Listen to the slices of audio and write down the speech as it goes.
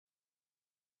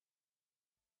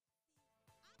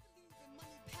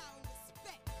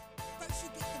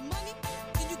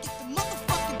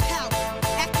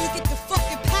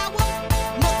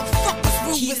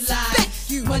Key to life,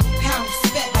 you 1 pound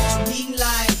respect, what you needin'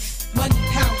 like 1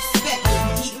 pound respect, what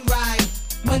we eatin' right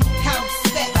 1 pound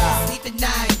respect, sleep at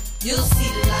night, you'll see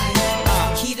the light.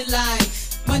 Key to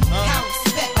life, 1 pound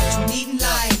respect, what you needin'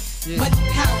 like 1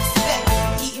 pound respect, what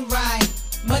we eatin' right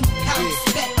 1 pound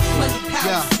respect, 1 pound respect, 1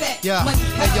 pound respect.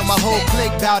 Hey yo, my whole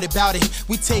clique bout it.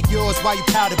 We take yours while you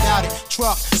pout about it.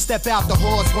 Truck, step out the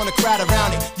horse, wanna crowd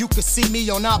around it. You can see me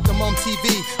on Optimum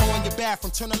TV. Or in your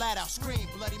bathroom, turn the light out, scream,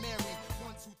 Bloody Mary.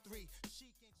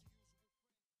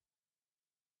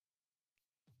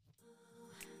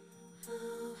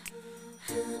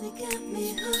 Honey got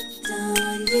me hooked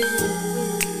on you.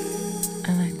 I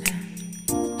like that.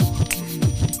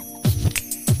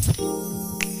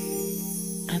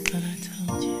 I thought I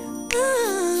told you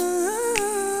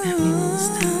that we won't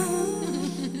stop.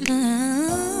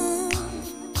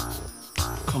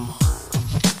 Come on.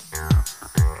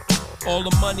 All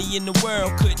the money in the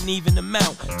world couldn't even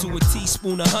amount to a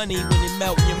teaspoon of honey when it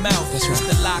melt in your mouth. That's right.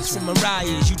 The locks from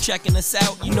Mariah's, you checking us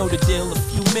out? You know the deal, a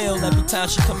few mil every time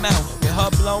she come out. With her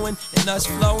blowing and us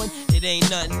flowing, it ain't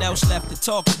nothing else left to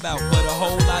talk about but a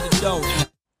whole lot of dough.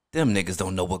 Them niggas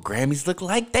don't know what Grammys look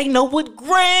like. They know what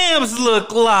grams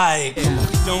look like.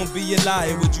 Don't be a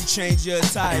liar, would you change your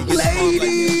attire?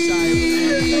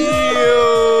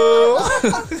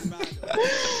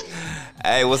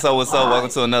 Hey, what's up?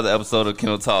 Welcome to another episode of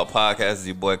Kennel Talk Podcast. It's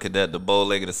your boy Cadet, the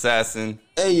bow-legged assassin.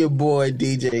 Hey, your boy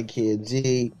DJ Kid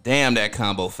G. Damn, that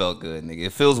combo felt good, nigga.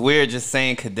 It feels weird just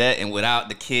saying Cadet and without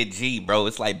the Kid G, bro.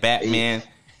 It's like Batman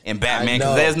and Batman,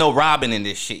 because there's no Robin in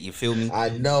this shit, you feel me? I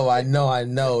know.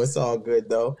 It's all good,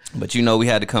 though. But you know we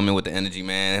had to come in with the energy,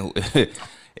 man.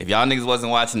 If y'all niggas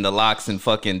wasn't watching the Locks and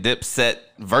fucking Dipset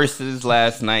versus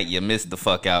last night, you missed the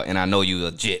fuck out. And I know you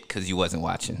legit because you wasn't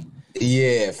watching.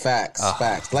 Yeah, facts.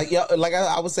 Like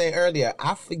I was saying earlier,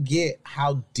 I forget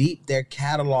how deep their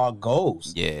catalog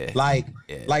goes. Yeah. Like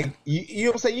you know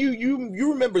what I'm saying?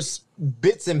 You remember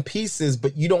bits and pieces,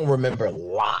 but you don't remember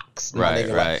locks.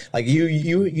 Right. Like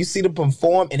you see them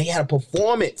perform, and they had a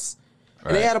performance. Right.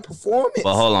 And they had a performance.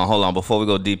 But hold on. Before we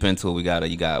go deep into it, we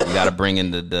gotta bring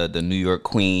in the New York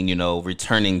Queen, you know,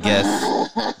 returning guest,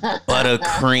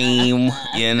 Buttercream.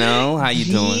 You know, how you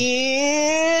doing?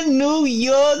 Yeah, New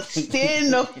York,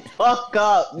 stand the fuck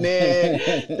up, man.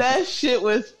 That shit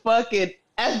was fucking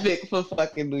epic for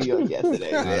fucking New York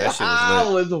yesterday. Man. That shit was I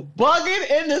was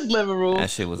bugging in this living room. That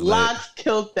shit was Locks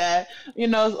killed that. You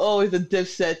know, it's always a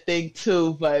Dipset thing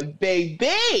too, but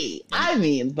baby, I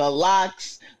mean the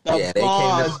Locks. The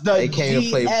bars, they came to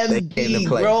play.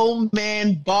 Grown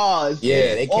man bars.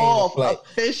 Yeah, they came to play.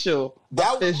 Official.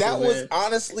 That was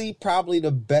honestly probably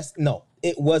the best. No,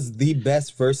 it was the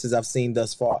best verses I've seen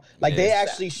thus far. Like they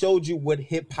actually showed you what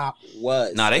hip hop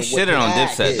was. Nah, they shitted on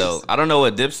Dipset though. I don't know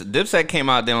what Dipset came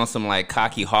out there on some like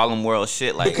cocky Harlem World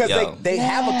shit. Like because they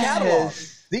have a catalog.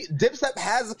 Dipset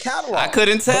has a catalog. I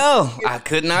couldn't tell. I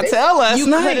could not tell last night.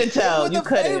 You couldn't tell. You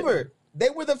couldn't. They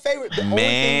were the favorite. The only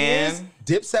thing is,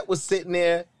 Dipset was sitting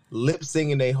there lip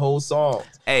singing their whole songs.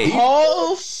 Hey,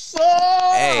 whole song.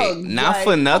 Hey, not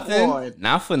for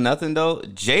nothing though.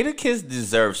 Jadakiss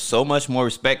deserves so much more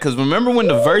respect. Because remember when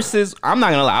the verses? I'm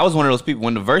not gonna lie, I was one of those people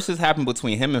when the verses happened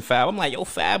between him and Fab. I'm like, yo,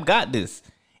 Fab got this.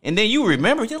 And then you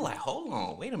remember, you're like, hold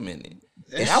on, wait a minute.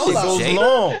 That was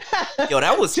long. Yo,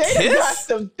 that was Jada Kiss? got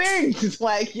some things.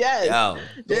 Like, yes. Yo,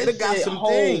 Jada got some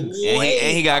things.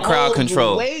 And he got crowd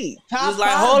control. Wait, he was like,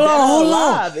 hold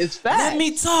on. It's facts.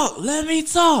 Let me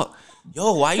talk.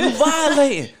 Yo, why you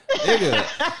violating?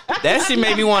 Nigga, that shit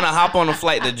made me want to hop on a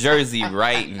flight to Jersey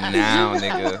right now,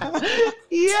 nigga.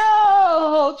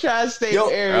 Yo, tri-state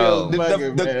area.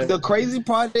 The crazy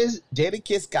part is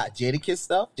Jadakiss got Jadakiss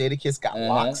stuff. Jadakiss got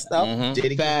Lock stuff.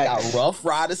 Jadakiss got Rough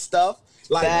Rider stuff.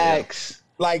 Like, facts.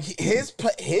 Like his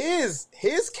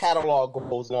catalog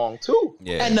goes long too.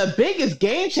 Yeah. And the biggest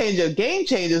game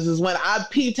changers is when I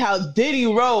peeped how Diddy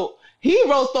wrote. He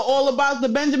wrote the All About the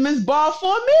Benjamins bar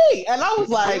for me, and I was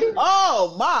like,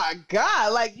 "Oh my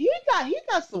god!" Like he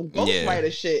got some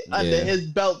ghostwriter shit under his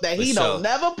belt that he don't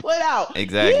never put out.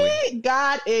 Exactly, he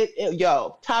got it.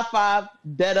 Yo, top 5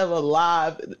 dead or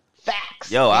alive. Facts.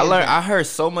 Yo, I heard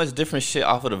so much different shit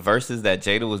off of the verses that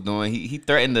Jada was doing. He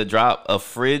threatened to drop a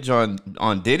fridge on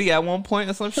Diddy at one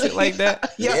point or some shit like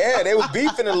that. Yeah, they was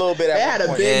beefing a little bit at one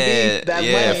point. They had a big beef. That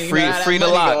money,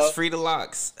 free the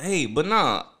locks. Hey, but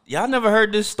nah, y'all never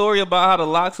heard this story about how the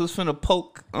Locks was finna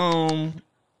poke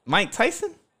Mike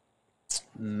Tyson?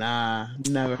 Nah,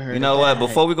 never heard. You know of what? that.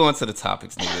 Before we go into the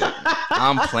topics, nigga,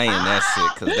 I'm playing that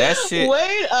shit because that shit.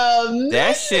 Wait a minute.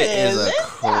 That shit is a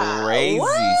crazy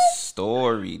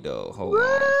story though. Hold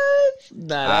on.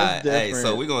 Nah, that's different. Hey,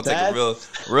 so we're gonna take a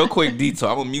real quick detour.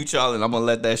 I'm gonna mute y'all and I'm gonna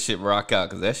let that shit rock out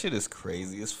because that shit is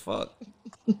crazy as fuck.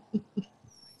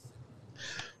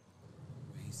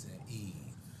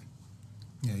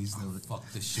 Yeah, he's the fuck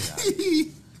this shit out.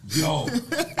 Yo,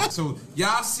 so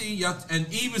y'all see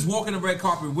and Eve is walking the red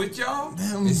carpet with y'all.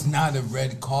 It's not a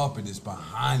red carpet. It's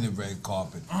behind the red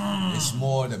carpet. It's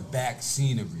more the back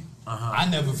scenery. I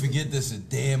never forget this a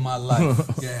day in my life.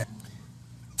 Yeah.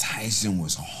 Tyson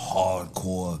was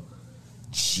hardcore,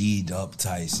 G'd up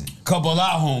Tyson. Couple of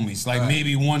our homies, like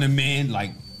maybe one a man,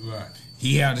 like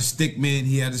he had a stick man, I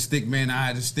had a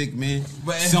stick man.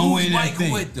 But somewhere who's in that Mike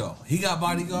thing. with though? He got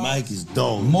bodyguards? Mike is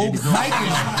dome. Mike is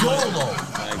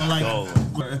dolo.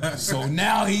 So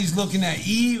now he's looking at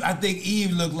Eve. I think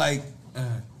Eve looked like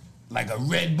a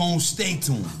red bone steak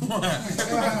to him.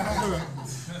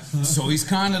 So he's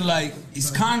kind of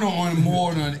on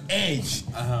more on edge.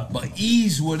 But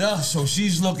Eve's with us, so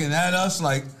she's looking at us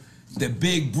like the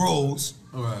big bros.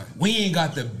 Right. We ain't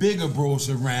got the bigger bros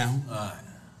around.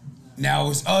 Now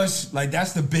it's us, like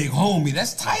that's the big homie.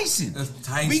 That's Tyson.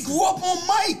 We grew up on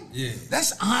Mike. Yeah.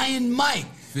 That's Iron Mike.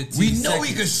 We know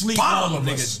he could sleep all of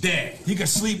us. Nigga dead. He could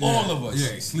sleep all of us.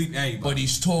 Yeah, he sleep everybody. But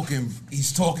he's talking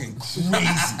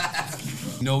crazy.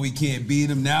 You know we can't beat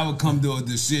him. Now we come to a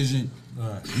decision.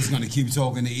 He's gonna keep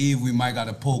talking to Eve. We might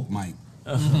gotta poke Mike.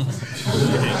 It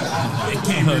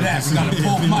came to that. We gotta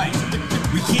poke Mike.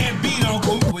 We can't beat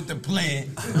Uncle with the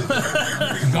plan.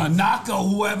 We're gonna knock or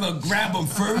whoever grab him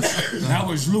first. That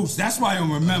was Luce. That's why I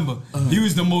don't remember. He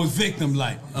was the most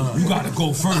victim-like. You gotta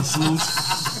go first,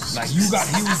 Luce. Like he was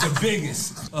the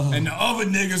biggest. And the other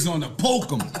niggas on the poke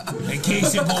him in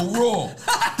case it go wrong.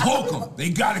 Poke him. They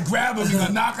gotta grab him. You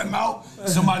gotta knock him out.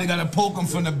 Somebody gotta poke him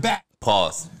from the back.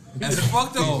 Pause. And the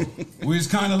fuck though. We was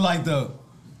kind of like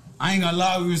I ain't gonna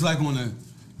lie, we was like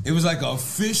it was like an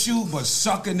official but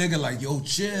sucker nigga like, yo,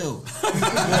 chill. Like,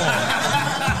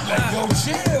 yo,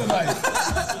 chill.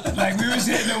 Like we was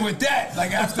hitting him with that.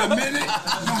 Like after a minute,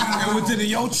 it went to the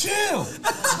yo, chill.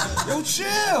 Yo,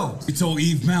 chill. We told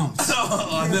Eve Mounts.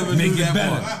 I never Make knew it that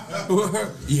better.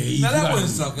 part. Yeah, Eve. Now that wasn't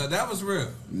sucker, that was real.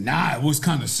 Nah, it was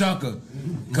kind of sucker.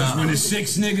 Cause when the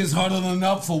 6 niggas huddling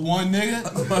up for one nigga,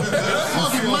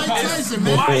 Mike Tyson,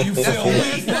 man. why you feel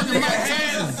weak?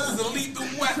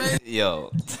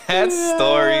 Yo, that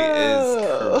story is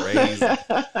crazy.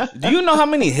 Do you know how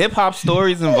many hip hop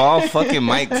stories involve fucking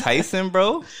Mike Tyson,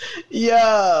 bro?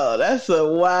 Yo, that's a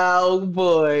wild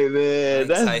boy, man. Mike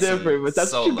That's Tyson different, but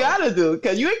that's what you solo. gotta do,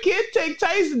 cause you can't take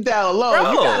Tyson down alone.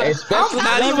 Bro, You gotta, Especially I'm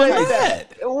not young even Tyson. mad.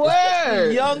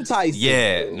 Word. Young Tyson.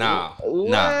 Yeah, nah.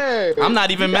 Word. I'm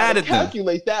not even You mad gotta at them.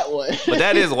 calculate that one. But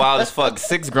that is wild as fuck.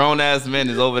 6 grown ass men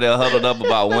is over there huddled up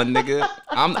about one nigga.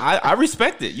 I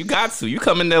respect it. You got to. You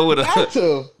come in there with Got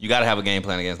to. You gotta have a game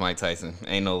plan against Mike Tyson.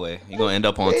 Ain't no way. You gonna end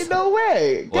up on. Ain't no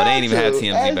way. Well, they ain't even had Got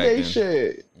TMZ to. As back they then.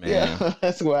 should. Man. Yeah,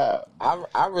 that's wild.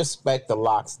 I respect the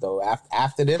Locks though.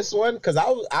 After this one, because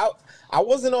I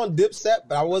wasn't on Dipset,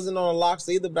 but I wasn't on Locks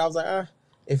either. But I was like,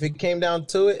 if it came down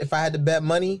to it, if I had to bet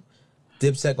money,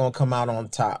 Dipset gonna come out on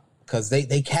top because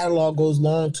they catalog goes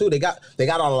long too. They got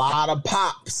a lot of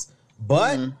pops,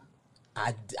 but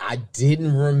I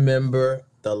didn't remember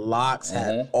the Locks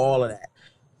had all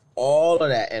of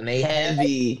that, and they had,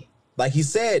 Heavy. like he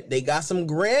said, they got some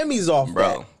Grammys off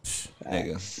Bro, that.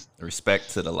 nigga. Respect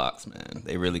to the Locks, man.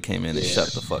 They really came in and shut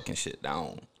the fucking shit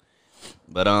down.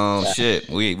 But shit,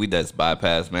 we just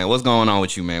bypassed, man. What's going on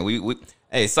with you, man? We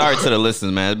hey, sorry to the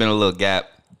listeners, man. There's been a little gap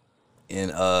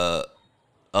in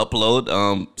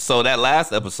upload. So that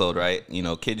last episode, right? You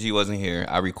know, Kid G wasn't here.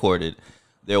 I recorded.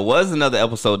 There was another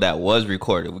episode that was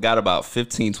recorded. We got about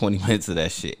 15, 20 minutes of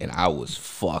that shit, and I was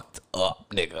fucked up,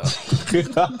 nigga.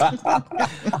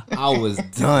 I was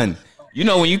done. You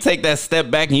know when you take that step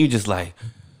back and you just like,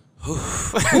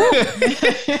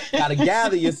 Gotta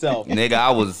gather yourself. nigga,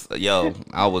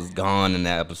 I was gone in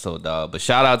that episode, dog. But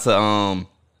shout out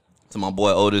to my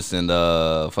boy Otis and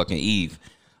fucking Eve.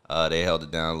 They held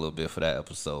it down a little bit for that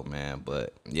episode, man.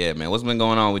 But yeah, man, what's been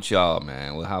going on with y'all,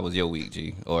 man? Well, how was your week,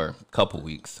 G? Or couple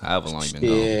weeks, however long you been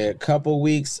gone. Yeah, a couple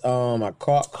weeks. I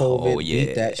caught COVID. Oh, yeah.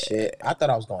 Beat that shit. I thought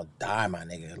I was gonna die, my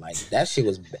nigga. Like that shit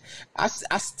was. I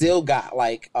still got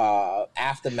like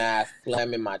aftermath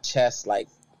phlegm in my chest. Like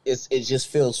it just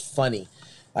feels funny.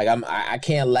 Like I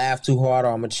can't laugh too hard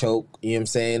or I'm gonna choke. You know what I'm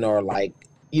saying? Or like,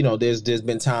 you know, there's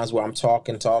been times where I'm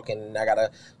talking and I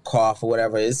gotta cough or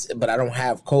whatever. But I don't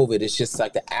have COVID. It's just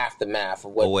like the aftermath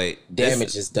of what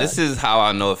damage is done. This is how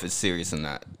I know if it's serious or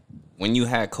not. When you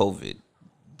had COVID,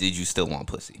 did you still want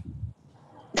pussy?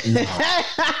 I'm gonna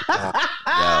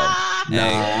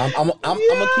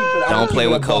keep it. Don't play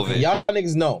with COVID. Y'all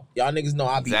niggas know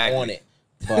I be on it,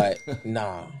 but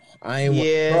nah, I ain't.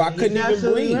 Yeah, bro, I couldn't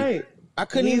even breathe. Right. I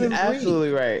couldn't even breathe.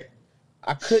 Absolutely right.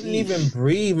 I couldn't even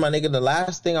breathe, my nigga. The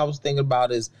last thing I was thinking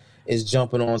about is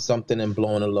jumping on something and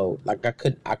blowing a load. Like I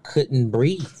couldn't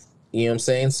breathe. You know what I'm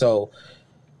saying? So,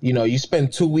 you know, you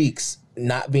spend 2 weeks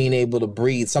not being able to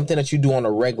breathe, something that you do on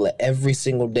a regular every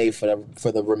single day for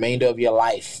the remainder of your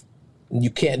life. You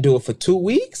can't do it for 2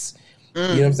 weeks. You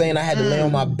know what I'm saying? I had to lay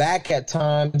on my back at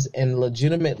times and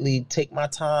legitimately take my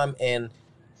time and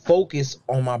focus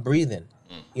on my breathing.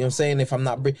 You know what I'm saying? If I'm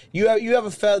not breathing, you ever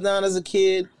fell down as a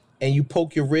kid and you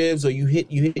poke your ribs or you hit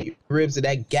your ribs and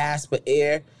that gasp of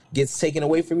air gets taken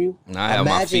away from you? I have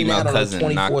my female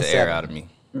cousin knock the air out of me.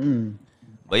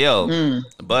 But yo,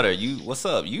 Butter, what's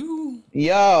up? You and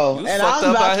I was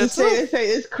about to say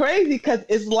it's crazy because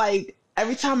it's like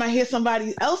every time I hear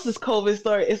somebody else's COVID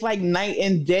story, it's like night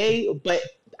and day, but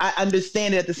I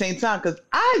understand it at the same time because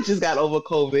I just got over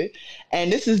COVID and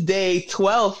this is day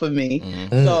 12 for me.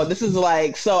 So this is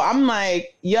like, so I'm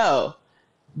like, yo,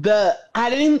 I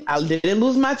didn't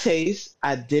lose my taste.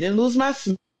 I didn't lose my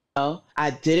smell.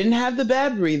 I didn't have the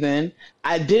bad breathing.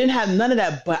 I didn't have none of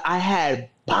that, but I had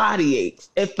body aches.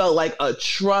 It felt like a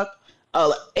truck,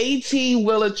 a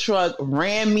 18-wheeler truck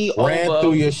ran over,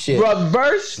 through your shit,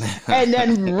 reversed, and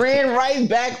then ran right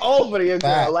back over your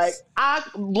girl. Like I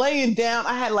laying down,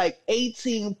 I had like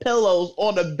 18 pillows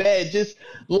on the bed, just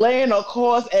laying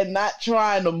across and not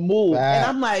trying to move. And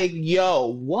I'm like, yo,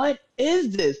 what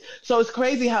is this? So it's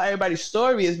crazy how everybody's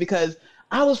story is because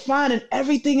I was fine in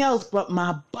everything else, but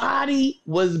my body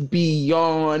was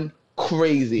beyond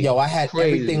crazy. Yo, I had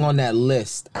everything on that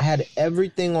list.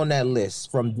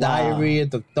 From diarrhea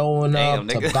to throwing up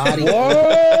to body.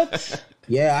 What?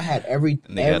 Yeah, I had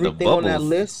everything on that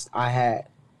list. I had.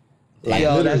 Like,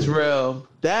 yo, that's real.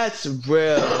 That's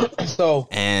real. So,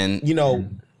 and you know,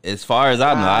 as far as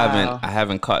I know, I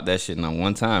haven't caught that shit not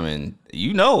one time. And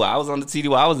you know, I was on the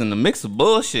TDY. I was in the mix of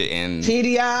bullshit and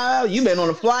TDI. You been on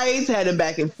the flights, heading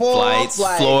back and forth. Flights,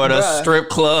 like, Florida, strip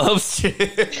clubs.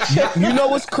 You know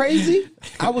what's crazy?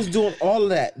 I was doing all of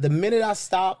that. The minute I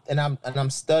stopped and I'm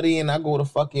studying, I go to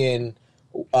fucking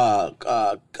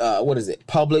what is it?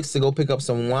 Publix to go pick up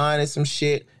some wine and some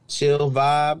shit, chill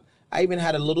vibe. I even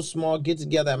had a little small get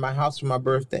together at my house for my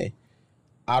birthday.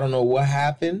 I don't know what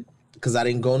happened because I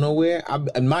didn't go nowhere.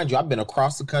 And mind you, I've been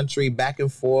across the country, back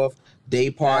and forth,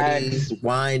 day parties,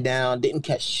 wind down, didn't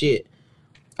catch shit.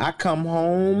 I come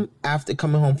home after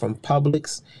coming home from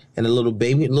Publix and a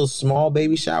little small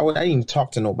baby shower. I didn't even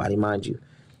talk to nobody, mind you.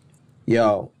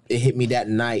 Yo, it hit me that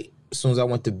night. As soon as I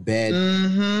went to bed,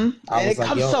 and it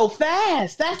comes so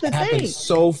fast. That's the thing.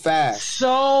 So fast.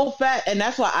 And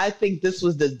that's why I think this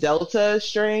was the Delta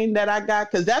strain that I got.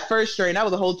 Because that first strain, that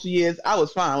was a whole 2 years. I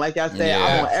was fine. Like I said,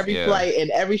 I'm on every flight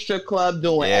and every strip club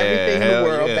doing everything in the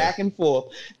world, back and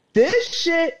forth. This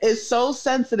shit is so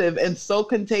sensitive and so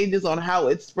contagious on how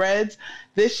it spreads.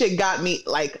 This shit got me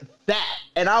like that.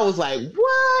 And I was like,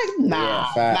 what? Nah,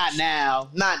 not now.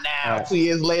 Not now. 2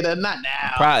 years later, not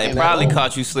now. Probably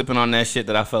caught you slipping on that shit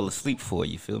that I fell asleep for.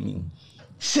 You feel me?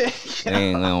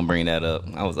 They don't bring that up.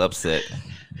 I was upset.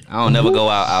 I don't never go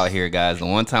out here, guys. The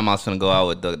one time I was gonna go out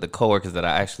with the coworkers that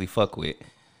I actually fuck with,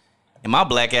 and my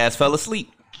black ass fell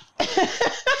asleep.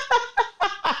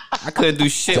 I couldn't do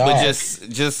shit but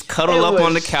just cuddle up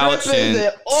on the couch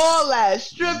and all that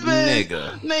stripping,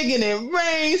 nigga, making it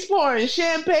rain, pouring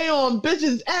champagne on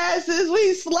bitches' asses.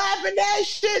 We slapping that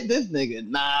shit. This nigga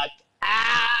knocked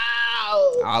out.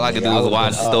 All I could do was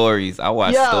watch stories. I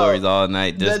watched stories all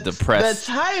night, just depressed.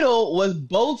 The title was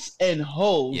Boats and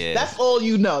Hoes. Yeah. That's all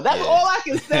you know. That's all I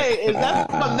can say is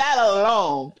that's from that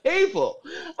alone. People.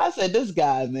 I said, this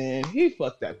guy, man, he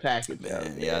fucked that package up.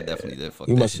 Yeah, I definitely did fuck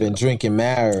you that must have been drinking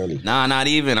mad early. Nah, not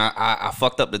even. I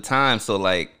fucked up the time. So,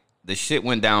 like, the shit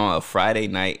went down on a Friday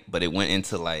night, but it went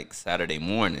into, like, Saturday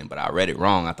morning. But I read it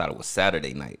wrong. I thought it was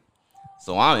Saturday night.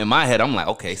 So in my head, I'm like,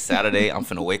 okay, Saturday, I'm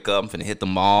finna wake up, I'm finna hit the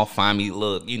mall, find me a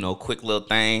little, quick little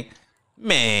thing.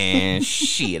 Man,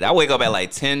 shit. I wake up at like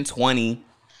 10:20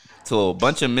 to a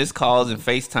bunch of missed calls and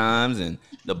FaceTimes, and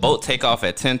the boat take off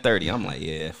at 10:30. I'm like,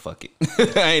 yeah, fuck it.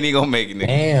 I ain't even gonna make it, nigga.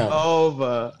 Damn.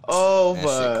 Over.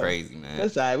 That shit crazy, man.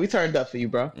 That's all right. We turned up for you,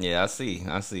 bro. Yeah, I see,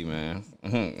 man.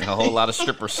 A whole lot of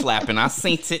strippers slapping. I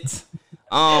seen it.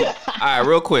 All right,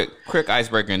 real quick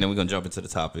icebreaker, and then we're gonna jump into the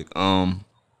topic.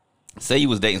 Say you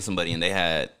was dating somebody and they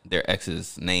had their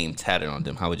ex's name tatted on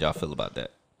them. How would y'all feel about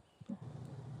that? I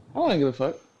don't give a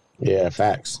fuck. Yeah,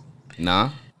 facts. Nah?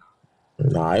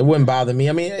 Nah, it wouldn't bother me.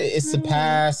 I mean, it's the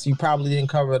past. You probably didn't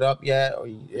cover it up yet, or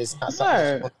it's not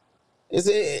something.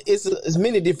 It's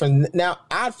many different. Now,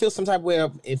 I'd feel some type of way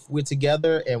if we're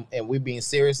together and we're being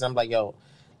serious. And I'm like, yo,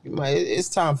 it's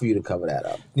time for you to cover that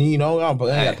up. You know, I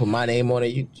gotta put my name on it.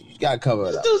 You gotta cover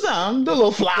it up. Do something. Do a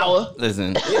little flower.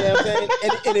 Listen. You know what I'm saying?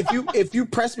 And if you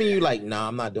press me, you like, nah,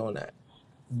 I'm not doing that.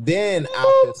 Then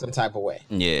I'll feel some type of way.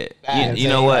 Yeah. You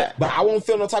know what? But I won't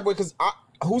feel no type of way because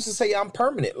who's to say I'm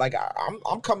permanent? Like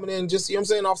I'm coming in just, you know what I'm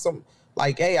saying, off some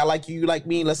like, hey, I like you, you like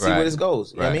me. Let's see where this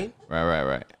goes. You know what I mean?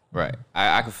 Right.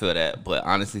 I can feel that. But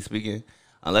honestly speaking,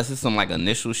 unless it's some like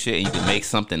initial shit and you can make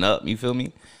something up, you feel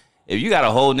me? If you got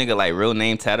a whole nigga like real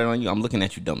name tatted on you, I'm looking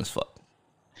at you dumb as fuck.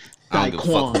 I don't give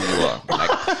a fuck who you are.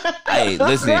 Like, hey,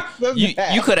 listen,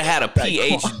 you could have had a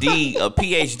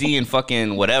PhD in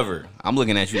fucking whatever. I'm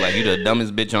looking at you like you the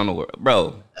dumbest bitch on the world,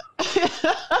 bro.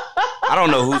 I don't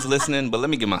know who's listening, but let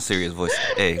me get my serious voice.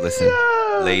 Hey, listen,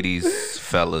 ladies,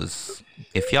 fellas,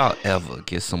 if y'all ever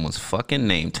get someone's fucking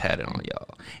name tatted on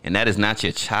y'all, and that is not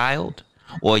your child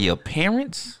or your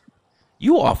parents,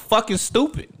 you are fucking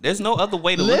stupid. There's no other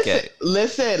way to look at it.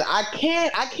 Listen, I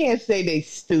can't say they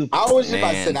stupid. I was just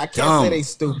about to say I can't say they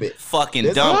stupid.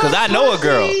 Fucking dumb, because I know a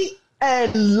girl.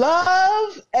 And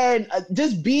love and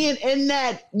just being in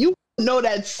that, you know,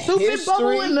 that stupid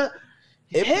bubble in the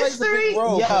history. Plays a big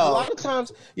role. A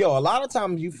lot of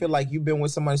times you feel like you've been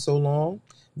with somebody so long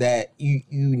that you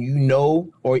know,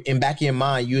 or in back of your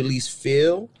mind, you at least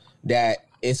feel that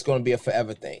it's going to be a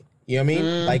forever thing. You know what I mean?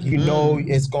 Mm-hmm. Like, you know,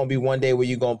 it's going to be one day where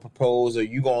you're going to propose or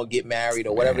you're going to get married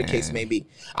or whatever the case may be.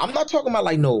 I'm not talking about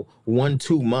like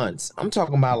 1-2 months. I'm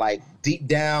talking about like deep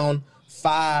down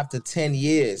 5 to 10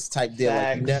 years type deal.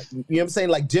 Like, you know what I'm saying?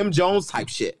 Like Jim Jones type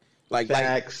shit. Like, you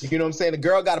know what I'm saying? The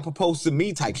girl got to propose to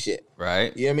me type shit.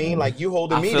 Right. You know what I mean? Like, you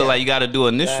holding me I feel down. like you got to do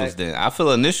initials then. I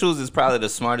feel initials is probably the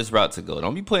smartest route to go.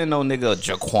 Don't be putting no nigga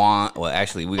Jaquan. Well,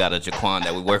 actually, we got a Jaquan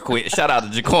that we work with. Shout out to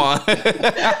Jaquan.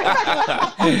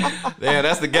 Damn,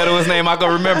 that's the ghettoest name I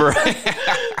can remember.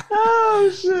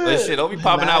 Oh, shit. But shit, don't be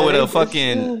popping out with a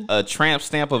fucking tramp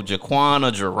stamp of Jaquan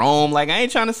or Jerome. Like, I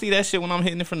ain't trying to see that shit when I'm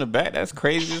hitting it from the back. That's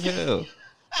crazy as hell.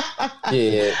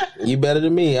 Yeah, you better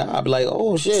than me. I'll be like,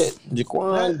 oh shit,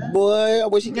 Jaquan, boy, I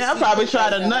wish you could. I'd probably try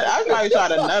to nut. I'd probably try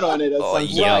to nut on it. Or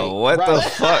something. Yo, what the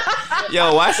fuck?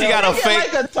 Yo, why she got a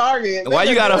fake? Like a target. Why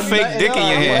you got a fake dick in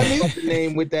your hand?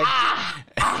 Name with that.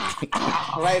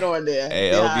 Right on there.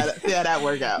 Hey, see how that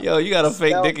work out. Yo, you got a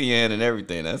fake dick in your hand and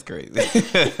everything. That's crazy.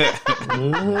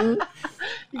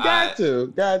 You got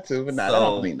to. But nah, that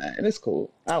don't mean that. And it's cool.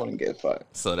 I wouldn't give a fuck.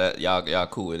 So that y'all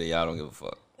cool with it. Y'all don't give a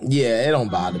fuck. Yeah, it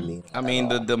don't bother me. I mean,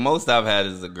 the most I've had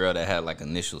is a girl that had like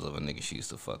initials of a nigga she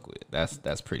used to fuck with.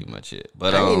 That's pretty much it.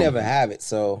 But I ain't never have it,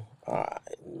 so I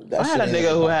had a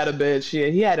nigga who had a bitch.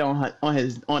 He had it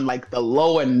on like the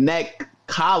lower neck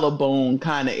collarbone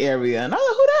kind of area, and I was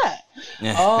like, who that?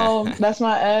 Oh, that's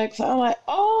my ex. I'm like,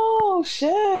 oh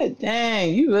shit,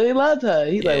 dang, you really loved her.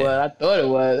 He's like, well, I thought it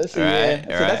was. So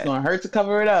that's gonna hurt to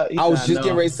cover it up. I was just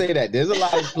getting ready to say that. There's a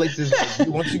lot of places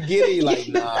once you get it, you're like,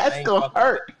 nah, that's gonna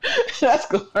hurt. That's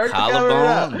gonna hurt.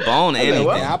 Collarbone, bone, anything.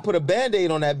 I put a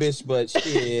Band-Aid on that bitch, but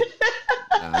shit.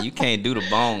 Nah, you can't do the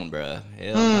bone, bruh.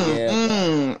 Hell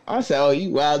no. I said, oh,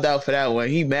 you wild out for that one.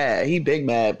 He mad. He big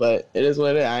mad, but it is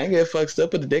what it is. I ain't get fucked. Still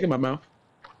put the dick in my mouth.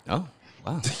 Oh.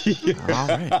 Wow. All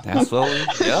right. That's what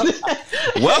we. Yep.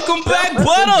 Welcome back,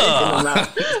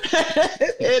 butter.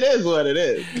 It is what it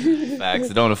is. Facts.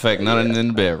 It don't affect nothing in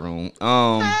the bedroom.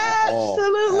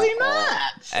 Absolutely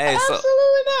not. Hey,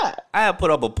 absolutely not. I had put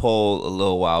up a poll a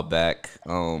little while back.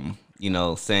 You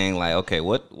know, saying like, okay,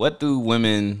 what do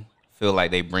women feel like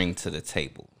they bring to the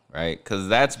table, right? Because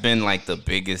that's been like the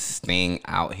biggest thing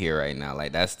out here right now.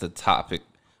 Like that's the topic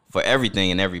for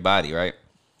everything and everybody, right?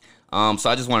 So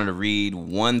I just wanted to read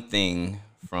one thing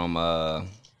from a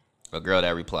girl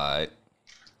that replied.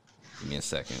 Give me a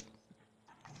second.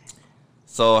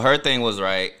 So her thing was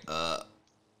right,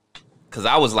 because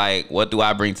I was like, what do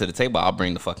I bring to the table? I'll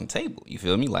bring the fucking table. You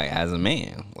feel me? Like as a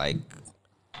man, like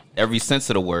every sense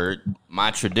of the word,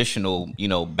 my traditional, you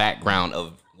know, background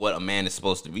of what a man is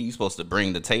supposed to be. You're supposed to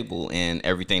bring the table and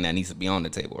everything that needs to be on the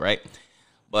table, right?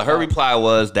 But her reply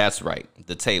was, that's right,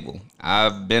 the table.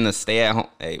 I've been a stay-at-home.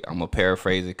 Hey, I'm going to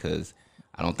paraphrase it because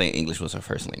I don't think English was her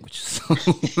first language. So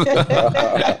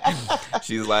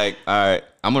she's like, all right,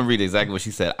 I'm going to read exactly what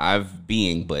she said.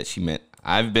 But she meant,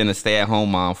 I've been a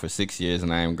stay-at-home mom for 6 years,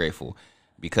 and I am grateful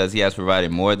because he has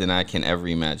provided more than I can ever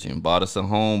imagine. Bought us a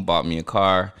home, bought me a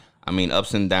car. I mean,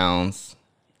 ups and downs.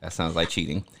 That sounds like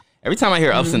cheating. Every time I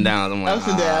hear ups and downs, I'm like, ups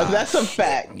and downs. That's a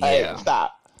fact. Yeah. Hey,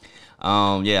 stop.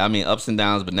 Yeah, I mean, ups and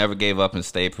downs, but never gave up and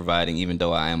stayed providing, even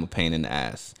though I am a pain in the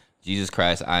ass. Jesus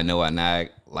Christ, I know I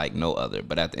nag like no other,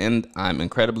 but at the end, I'm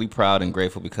incredibly proud and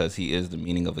grateful because he is the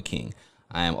meaning of a king.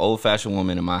 I am old-fashioned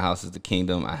woman, and my house is the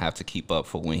kingdom I have to keep up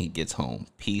for when he gets home.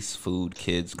 Peace, food,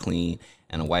 kids, clean,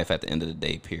 and a wife at the end of the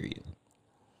day, period.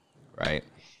 Right?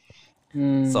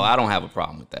 So I don't have a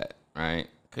problem with that, right?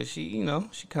 Because she, you know,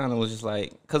 she kind of was just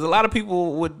like... Because a lot of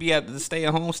people would be at the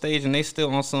stay-at-home stage, and they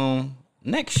still on some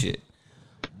next shit.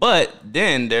 But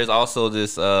then there's also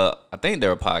this... I think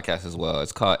they're a podcast as well.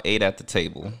 It's called 8 at the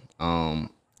Table. And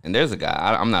there's a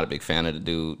guy. I'm not a big fan of the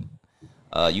dude.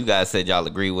 You guys said y'all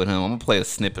agree with him. I'm gonna play a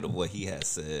snippet of what he has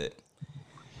said.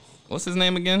 What's his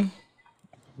name again?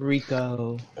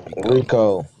 Rico.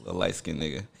 Rico. A light skinned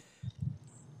nigga.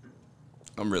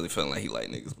 I'm really feeling like he like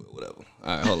niggas, but whatever.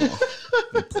 All right, hold on.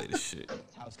 Let me play this shit.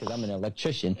 House because I'm an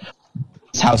electrician.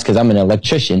 House because I'm an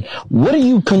electrician. What are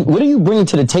you bringing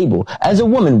to the table as a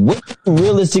woman? What do you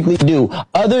realistically do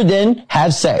other than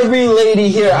have sex? Every lady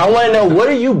here, I want to know, what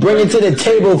are you bringing to the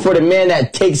table for the man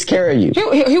that takes care of you?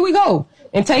 Here we go.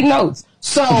 And take notes.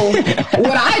 So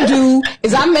what I do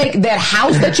is I make that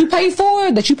house that you pay for,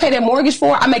 that you pay that mortgage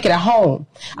for, I make it at home.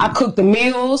 I cook the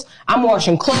meals. I'm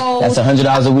washing clothes. That's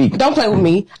 $100 a week. Don't play with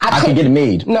me. I can get it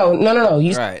made. No.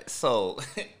 Right. So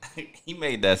he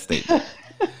made that statement.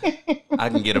 I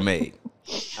can get it made.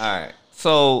 All right.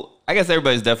 So I guess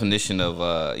everybody's definition of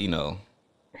a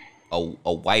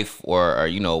wife or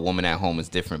a woman at home is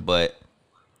different. But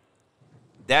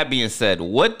that being said,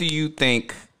 what do you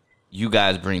think you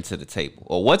guys bring to the table,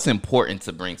 or what's important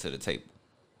to bring to the table?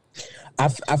 I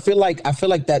feel like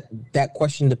that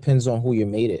question depends on who your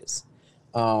mate is.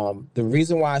 The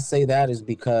reason why I say that is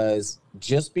because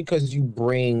just because you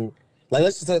bring, like,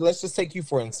 let's just take you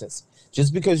for instance.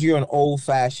 Just because you're an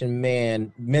old-fashioned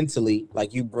man mentally,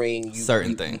 like you bring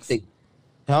certain things.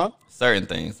 Huh? Certain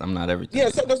things. I'm not everything. Yeah,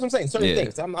 so that's what I'm saying. Certain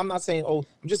things. I'm not saying old.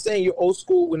 I'm just saying you're old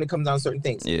school when it comes down to certain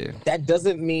things. Yeah. That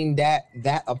doesn't mean that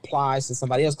applies to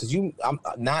somebody else, because I'm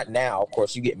not now. Of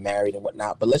course, you get married and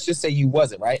whatnot. But let's just say you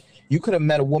wasn't, right? You could have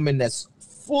met a woman that's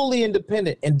fully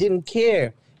independent and didn't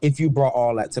care if you brought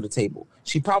all that to the table.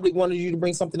 She probably wanted you to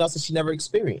bring something else that she never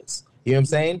experienced. You know what I'm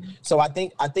saying? So I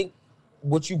think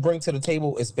what you bring to the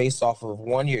table is based off of,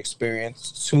 1, your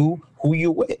experience, 2, who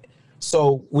you with.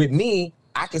 So with me,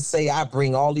 I can say I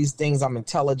bring all these things. I'm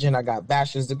intelligent. I got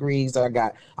bachelor's degrees.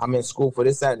 I'm in school for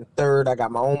this, that, and third. I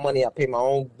got my own money. I pay my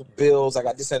own bills. I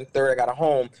got this, that, and third. I got a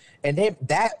home. And then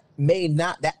that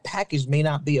package may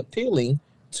not be appealing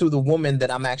to the woman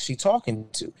that I'm actually talking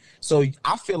to. So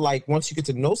I feel like once you get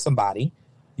to know somebody,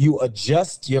 you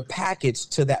adjust your package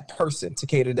to that person, to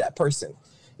cater to that person.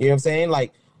 You know what I'm saying?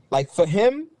 Like for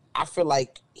him, I feel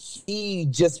like he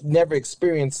just never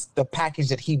experienced the package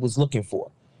that he was looking for.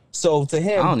 So to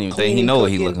him, I don't even think he know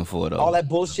what he's looking for, though. All that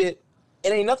bullshit, it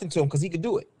ain't nothing to him because he could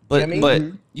do it. But you know what I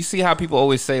mean? But you see how people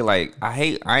always say, like, I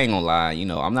ain't gonna lie,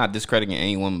 I'm not discrediting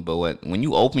any woman, but when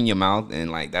you open your mouth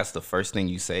and like that's the first thing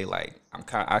you say, like I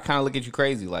kind of look at you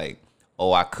crazy, like,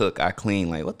 oh, I cook, I clean,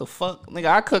 like what the fuck, nigga,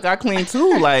 I cook, I clean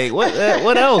too, like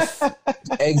what else?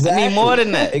 Exactly. I need more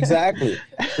than that. Exactly.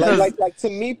 Like to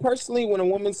me personally, when a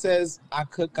woman says I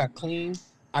cook, I clean,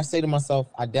 I say to myself,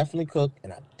 I definitely cook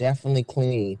and I definitely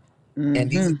clean. Mm-hmm. And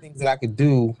these are things that I could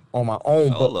do on my own.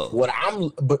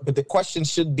 But the question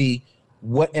should be,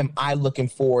 what am I looking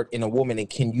for in a woman, and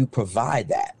can you provide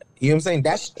that? You know what I'm saying?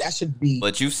 That should be.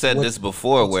 But you've said this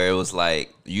before, where it was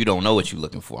like, you don't know what you're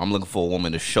looking for. I'm looking for a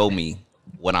woman to show me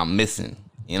what I'm missing.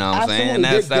 You know what I'm saying? And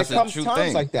that's there a comes true times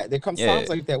thing. like that. There comes times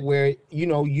like that where you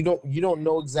don't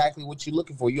know exactly what you're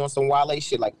looking for. You're on some Wale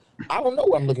shit. Like, I don't know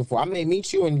what I'm looking for. I may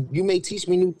meet you and you may teach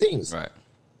me new things. Right.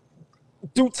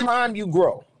 Through time, you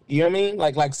grow. You know what I mean?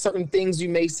 Like certain things you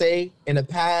may say in the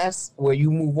past where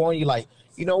you move on, you're like,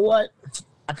 you know what?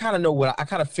 I kind of know I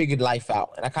kind of figured life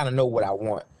out, and I kind of know what I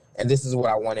want. And this is what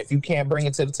I want. If you can't bring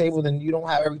it to the table, then you don't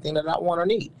have everything that I want or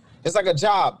need. It's like a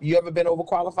job. You ever been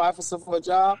overqualified for a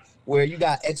job where you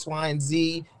got X, Y, and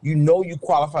Z? You know you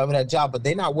qualify for that job, but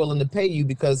they're not willing to pay you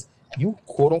because you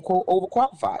quote unquote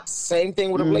overqualified. Same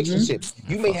thing with a relationship.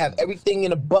 You may have everything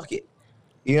in a bucket.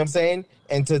 You know what I'm saying?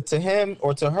 And to him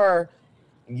or to her,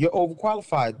 you're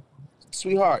overqualified,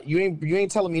 sweetheart. You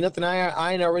ain't telling me nothing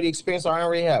I ain't already experienced or I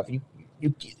already have.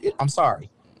 I'm sorry.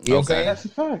 You know what I'm saying? That's a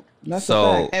fact. That's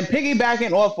a fact. And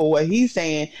piggybacking off of what he's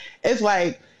saying, it's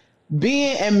like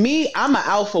I'm an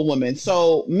alpha woman.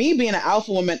 So me being an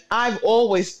alpha woman, I've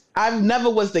never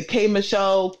was the K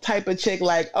Michelle type of chick.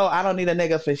 Like, oh, I don't need a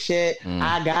nigga for shit.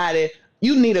 I got it.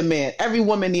 You need a man. Every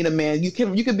woman need a man. You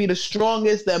can be the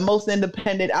strongest, the most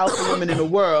independent alpha woman in the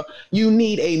world. You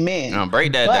need a man. No,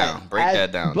 break that down. Break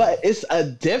that down. But it's a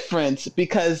difference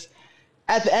because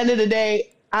at the end of the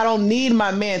day, I don't need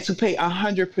my man to pay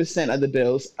 100% of the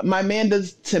bills. My man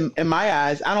does, in my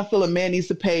eyes, I don't feel a man needs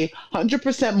to pay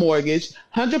 100% mortgage,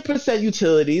 100%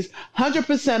 utilities,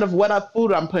 100% of what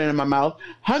food I'm putting in my mouth,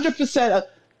 100% of...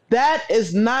 That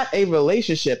is not a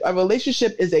relationship. A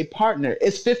relationship is a partner.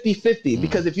 It's 50-50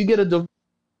 because if you get a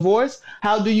divorce,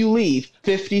 how do you leave?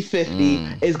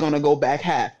 50-50 is going to go back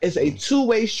half. It's a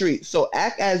two-way street. So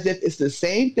act as if it's the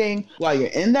same thing while you're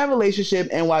in that relationship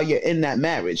and while you're in that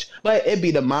marriage. But it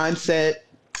be the mindset.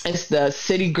 It's the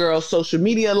city girl social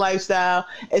media lifestyle.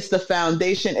 It's the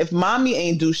foundation. If mommy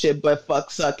ain't do shit but fuck,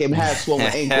 suck, and have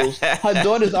swollen ankles, her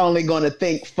daughter's only going to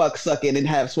think fuck, sucking, and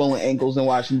have swollen ankles and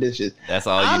washing dishes. That's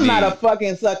all I'm you need. not a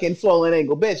fucking sucking swollen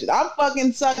ankle bitch. I'm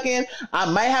fucking sucking. I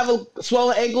might have a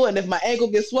swollen ankle, and if my ankle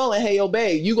gets swollen, hey, yo,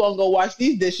 babe, you going to go wash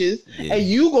these dishes, and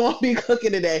you going to be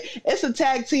cooking today. It's a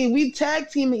tag team. We tag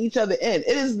teaming each other in.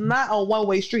 It is not a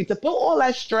one-way street. To put all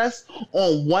that stress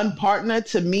on one partner,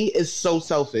 to me, is so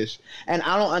selfish. And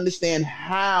I don't understand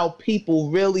how people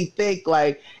really think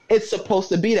like it's supposed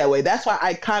to be that way. That's why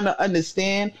I kind of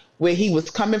understand where he was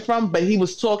coming from, but he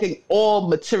was talking all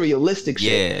materialistic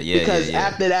shit. Because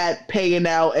after that, paying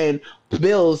out and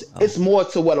bills, it's more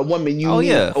to what a woman need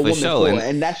a woman for,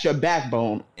 and that's your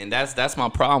backbone. And that's my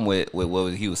problem with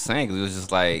what he was saying, because it was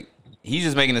just like he's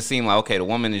just making it seem like, okay, the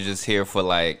woman is just here for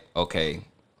like, okay,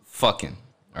 fucking.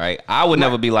 Right, I would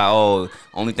never be like, oh,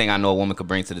 only thing I know a woman could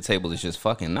bring to the table is just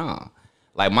fucking. Nah,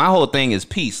 like my whole thing is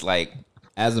peace. Like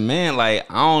as a man, like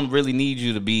I don't really need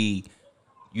you to be,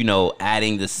 you know,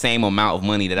 adding the same amount of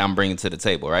money that I'm bringing to the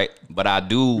table, right? But I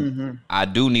do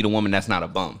need a woman that's not a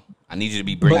bum. I need you to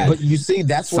be bringing. But you see,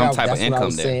 that's some what type I of income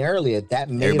was saying earlier. That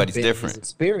may Everybody's have been different. his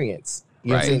experience.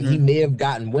 You know what I'm Right. saying? He may have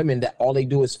gotten women that all they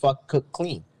do is fuck, cook,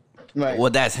 clean. Right. Well,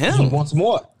 that's him. He wants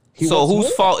more. So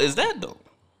whose fault is that though?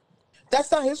 That's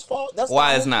not his fault.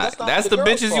 Why it's not? That's the girl's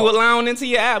bitches fault. you allowing into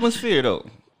your atmosphere though.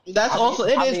 That's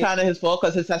it is kind of his fault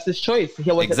because that's his choice.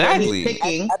 Exactly. He's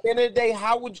picking. At the end of the day,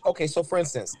 how would you, okay? So for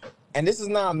instance, and this is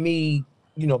not me,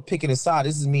 you know, picking a side.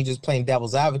 This is me just playing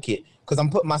devil's advocate because I'm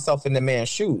putting myself in the man's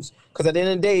shoes. Because at the end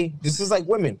of the day, this is like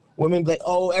women. Women be like,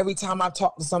 oh, every time I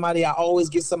talk to somebody, I always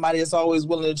get somebody that's always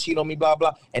willing to cheat on me, blah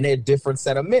blah. And they're a different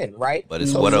set of men, right? But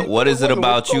it's So what is it women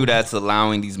about will you go- that's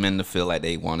allowing these men to feel like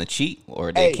they want to cheat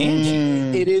or they can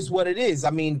cheat? It is what it is. I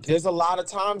mean, there's a lot of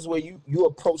times where you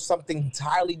approach something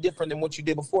entirely different than what you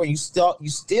did before. You still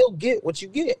get what you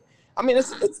get. I mean,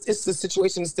 it's the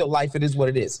situation. It's still life. It is what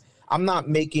it is. I'm not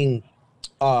making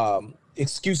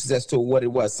excuses as to what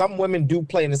it was. Some women do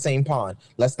play in the same pond.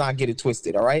 Let's not get it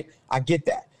twisted. All right, I get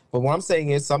that. But what I'm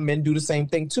saying is some men do the same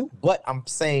thing too. But I'm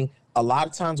saying a lot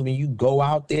of times when you go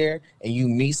out there and you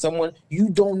meet someone, you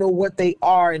don't know what they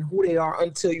are and who they are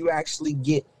until you actually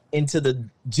get into the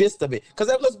gist of it. Because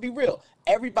let's be real.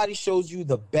 Everybody shows you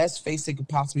the best face they could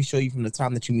possibly show you from the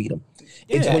time that you meet them.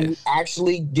 It's when you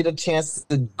actually get a chance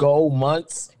to go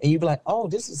months and you be like, oh,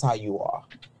 this is how you are.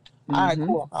 All right,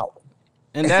 cool, I'm out.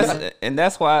 And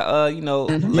that's why you know,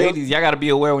 ladies, y'all gotta be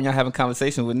aware when y'all having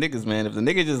conversations with niggas, man. If the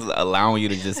nigga just allowing you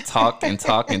to just talk and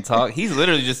talk and talk, he's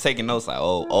literally just taking notes like,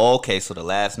 oh, okay, so the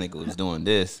last nigga was doing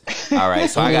this. All right,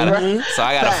 so I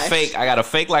gotta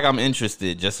fake like I'm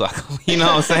interested just so I can, you know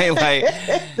what I'm saying? Like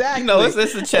Exactly. you know, it's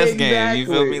a chess game. You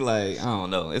feel me? Like, I don't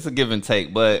know. It's a give and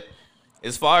take. But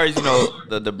as far as, you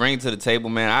know, the bring to the table,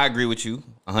 man, I agree with you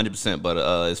 100%. But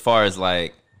as far as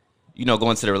like, you know,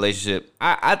 going to the relationship,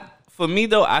 for me,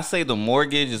 though, I say the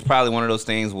mortgage is probably one of those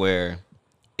things where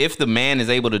if the man is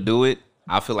able to do it,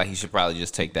 I feel like he should probably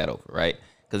just take that over, right?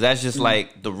 Because that's just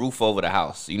like the roof over the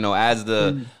house. You know, as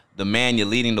the man, you're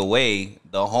leading the way,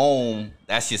 the home,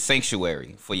 that's your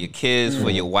sanctuary for your kids, for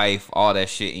your wife, all that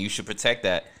shit. And you should protect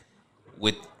that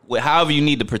with however you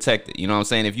need to protect it. You know what I'm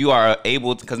saying? If you are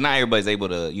able to, because not everybody's able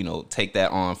to, you know, take that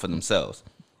on for themselves.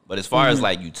 But as far as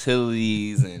like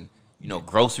utilities and, you know,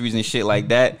 groceries and shit like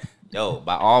that, yo,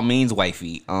 by all means,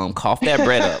 wifey, cough that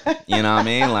bread up. You know what I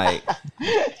mean? Like,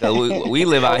 'cause we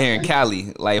live out here in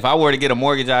Cali. Like, if I were to get a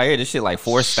mortgage out here, this shit like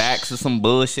 4 stacks or some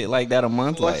bullshit like that a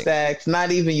month. 4 like, stacks,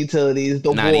 not even utilities,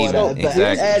 the Not water, even,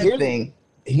 exactly. everything.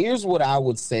 Here's what I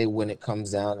would say when it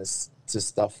comes down to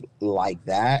stuff like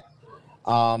that.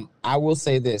 I will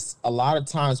say this: a lot of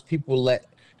times people let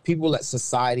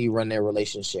society run their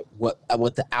relationship. What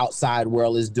the outside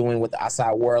world is doing, what the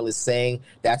outside world is saying,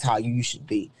 that's how you should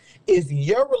be. If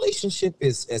your relationship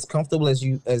is as comfortable as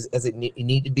it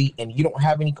need to be, and you don't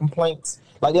have any complaints,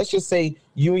 like let's just say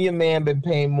you and your man been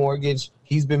paying mortgage,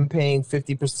 he's been paying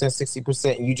 50%,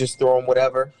 60%, and you just throw him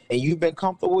whatever, and you've been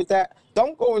comfortable with that.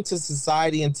 Don't go into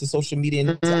society, into social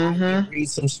media, and read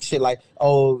some shit like,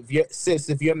 oh,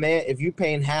 if you're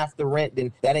paying half the rent,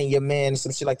 then that ain't your man, and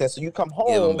some shit like that. So you come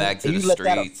home Give him back to and the you let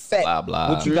that streets, affect blah,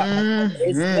 blah. what you got.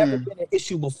 It's never been an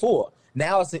issue before.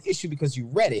 Now it's an issue because you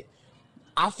read it.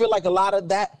 I feel like a lot of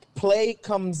that play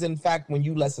comes, in fact, when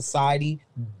you let society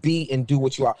be and do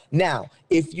what you are. Now,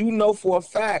 if you know for a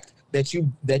fact that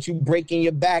you breaking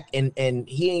your back and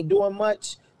he ain't doing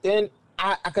much, then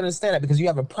I can understand that because you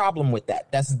have a problem with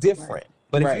that. That's different.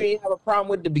 But if you ain't have a problem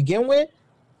with it to begin with,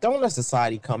 don't let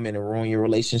society come in and ruin your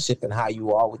relationship and how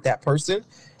you are with that person.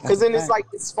 Because then it's like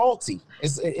it's faulty.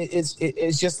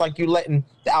 It's just like you letting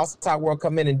the outside world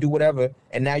come in and do whatever,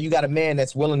 and now you got a man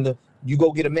that's willing to. You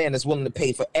go get a man that's willing to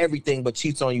pay for everything but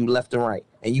cheats on you left and right.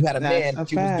 And you had a man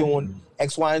that you was doing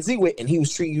X, Y, and Z with, and he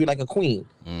was treating you like a queen.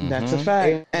 That's a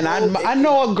fact. And I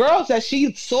know a girl that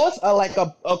she sourced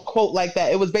a quote like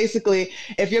that. It was basically,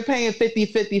 if you're paying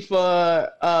 50-50 for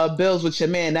bills with your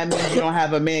man, that means you don't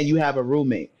have a man, you have a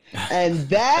roommate. And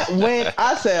that went,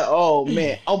 I said, oh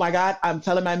man, oh my God, I'm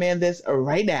telling my man this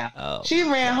right now. Oh, she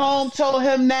ran home, told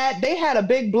him that. They had a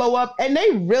big blow up and they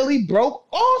really broke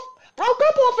up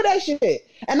off of that shit.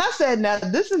 And I said, now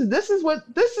this is the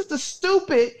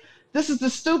stupid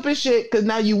shit, because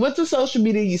now you went to social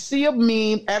media, you see a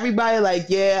meme, everybody like,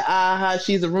 yeah,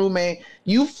 she's a roommate.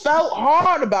 You felt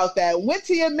hard about that, went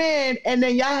to your man, and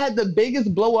then y'all had the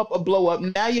biggest blow up.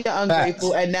 Now you're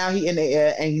ungrateful, and now he in the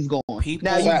air and he's gone. People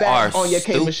now you back are on your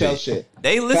K stupid. Michelle shit.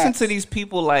 They listen to these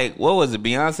people like, what was it,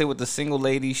 Beyonce with the single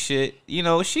lady shit? You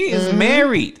know, she is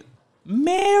married.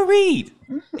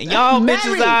 And y'all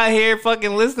bitches out here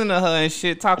fucking listening to her and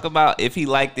shit, talk about if he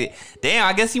liked it. Damn,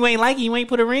 I guess you ain't like it, you ain't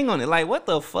put a ring on it. Like, what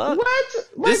the fuck? What?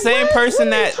 The same person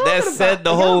that said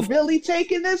the whole... Y'all really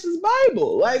taking this as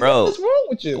Bible. Like, bro, what's wrong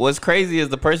with you? What's crazy is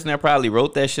the person that probably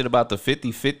wrote that shit about the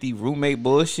 50-50 roommate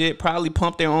bullshit probably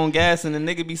pumped their own gas and the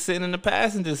nigga be sitting in the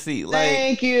passenger seat. Like,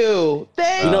 Thank you.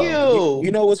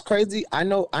 You know what's crazy? I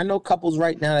know couples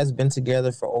right now that's been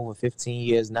together for over 15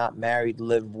 years, not married,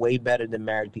 live way better than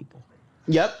married people.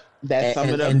 Yep. That's some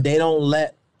of them. And they don't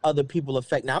let other people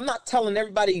affect. Now, I'm not telling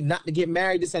everybody not to get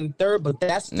married, this and third, but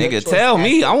that's nigga, tell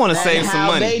me. I want to save some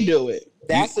money. They do it.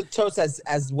 That's the choice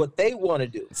as what they want to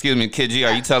do. Excuse me, Kid G,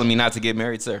 are you telling me not to get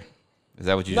married, sir? Is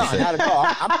that what you just said? No, not at all.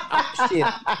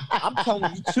 I'm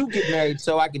telling you to get married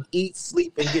so I can eat,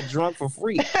 sleep, and get drunk for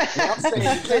free. What I'm saying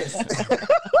is this.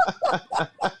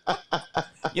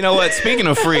 You know what? Speaking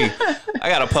of free, I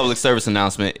got a public service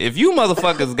announcement. If you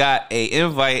motherfuckers got a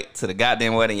invite to the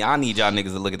goddamn wedding, y'all need y'all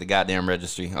niggas to look at the goddamn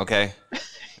registry, okay?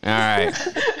 All right.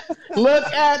 Look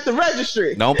at the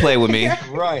registry. Don't play with me.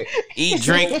 Right. Eat,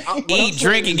 drink,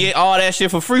 and get all that shit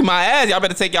for free. My ass, y'all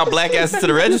better take y'all black asses to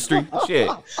the registry. Shit.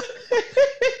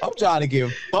 I'm trying to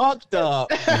get fucked up.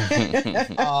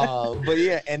 But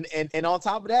yeah, and on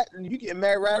top of that, you get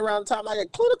married right around the time I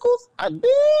get clinicals.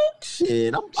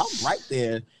 Shit, I'm right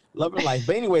there. Loving life.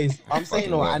 But anyways, I'm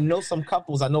saying, I know some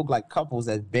couples, like couples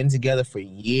that's been together for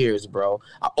years, bro.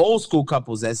 Old school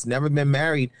couples that's never been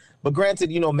married. But granted,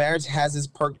 marriage has its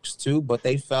perks too, but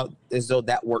they felt as though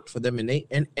that worked for them and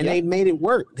they made it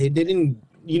work. They didn't,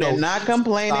 they're not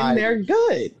complaining, they're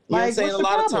good. You know what I'm saying? A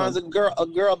lot of times a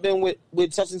girl been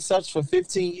with such and such for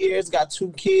 15 years, got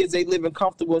 2 kids, they living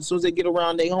comfortable. As soon as they get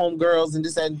around they home girls and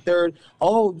this and third,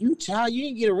 oh, you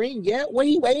didn't get a ring yet? What are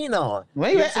you waiting on?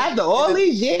 After all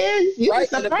these years, you right?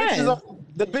 surprised.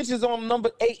 The bitch is on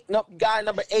guy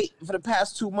number 8 for the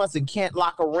past 2 months and can't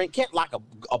lock a ring, can't lock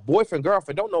a boyfriend,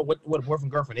 girlfriend, don't know what a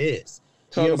boyfriend, girlfriend is.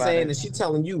 You know what I'm saying? And she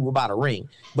telling you about a ring.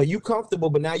 But you comfortable,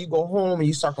 but now you go home and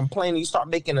you start complaining. You start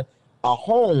making a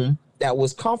home that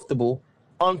was comfortable,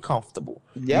 uncomfortable.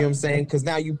 Yep. You know what I'm saying? Because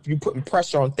now you putting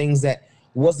pressure on things that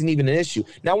wasn't even an issue.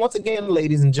 Now, once again,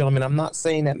 ladies and gentlemen, I'm not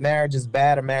saying that marriage is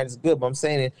bad or marriage is good, but I'm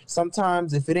saying that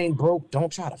sometimes if it ain't broke,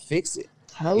 don't try to fix it.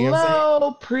 Hello, you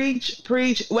know preach.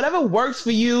 Whatever works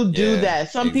for you, do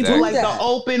that. Some people like the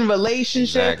open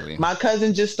relationship. Exactly. My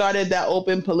cousin just started that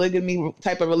open polygamy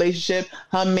type of relationship.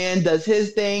 Her man does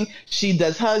his thing. She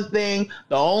does her thing.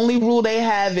 The only rule they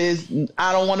have is,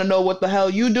 I don't want to know what the hell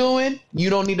you doing. You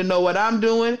don't need to know what I'm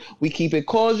doing. We keep it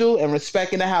cordial and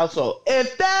respect in the household.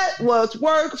 If that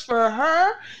works for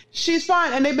her, she's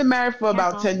fine. And they've been married for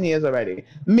about 10 years already.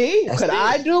 Me, could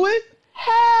I do it?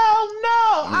 Hell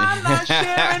no, I'm not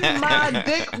sharing my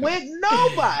dick with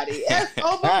nobody. It's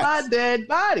over my dead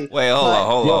body. Wait,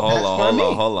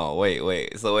 hold on.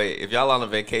 Wait. So if y'all on a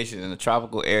vacation in a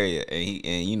tropical area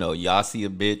and y'all see a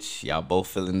bitch, y'all both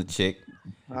feeling the chick,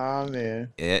 Oh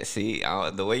man. Yeah, see,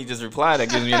 the way you just replied, that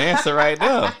gives me an answer right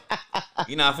now.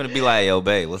 You're not finna be like, yo,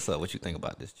 babe, what's up? What you think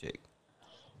about this chick?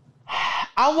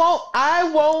 I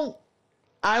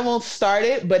won't start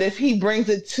it, but if he brings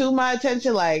it to my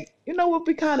attention, like, you know what,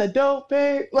 be kind of dope,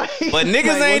 babe. Like, but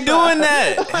niggas like, ain't doing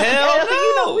that. Hell no.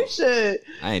 You know, we should.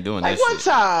 I ain't doing like that one shit.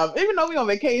 time, even though we on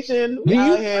vacation, we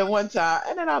out here one time,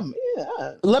 and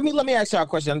then Let me ask y'all a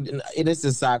question. It is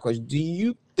a side question. Do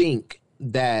you think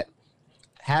that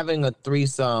having a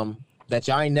threesome that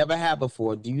y'all ain't never had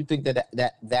before, do you think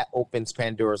that opens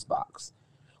Pandora's box?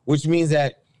 Which means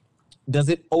that, does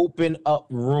it open up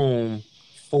room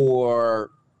for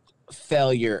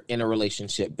failure in a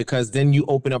relationship? Because then you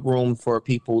open up room for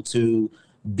people to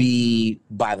be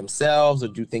by themselves or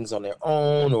do things on their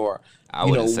own, or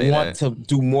want to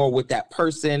do more with that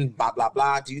person, blah blah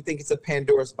blah. Do you think it's a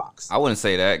Pandora's box? I wouldn't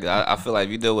say that. I feel like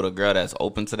if you deal with a girl that's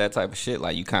open to that type of shit,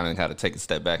 like, you kind of got to take a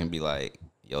step back and be like,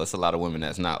 yo, it's a lot of women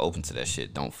that's not open to that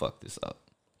shit. Don't fuck this up.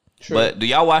 True. But do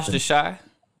y'all watch The Chi?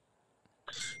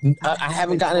 I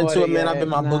haven't gotten into it, man. I've been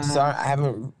my books. I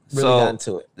haven't really gotten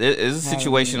into it. There's a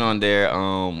situation on there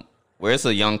where it's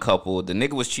a young couple. The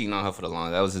nigga was cheating on her for the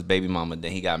longest. That was his baby mama.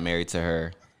 Then he got married to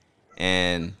her.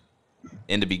 And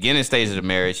in the beginning stage of the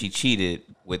marriage, he cheated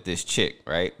with this chick,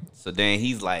 right? So then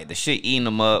he's like, the shit eating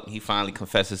him up. He finally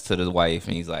confesses to the wife,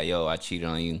 and he's like, yo, I cheated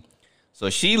on you. So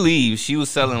she leaves. She was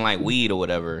selling like weed or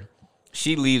whatever.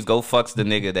 She leaves, go fucks the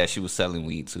nigga that she was selling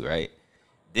weed to, right?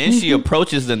 Then she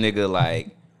approaches the nigga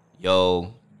like,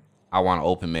 yo, I want an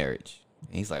open marriage.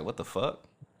 And he's like, what the fuck?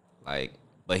 Like,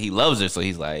 but he loves her, so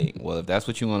he's like, well, if that's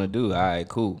what you want to do, all right,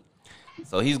 cool.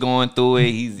 So he's going through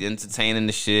it. He's entertaining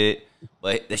the shit.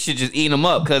 But that shit just eating him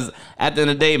up, because at the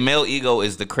end of the day, male ego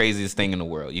is the craziest thing in the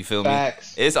world. You feel me?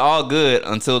 Facts. It's all good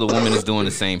until the woman is doing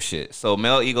the same shit. So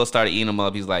male ego started eating him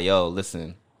up. He's like, yo,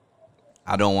 listen,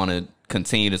 I don't want to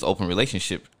continue this open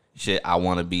relationship shit. I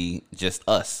want to be just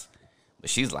us. But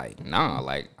she's like, nah,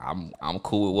 like, I'm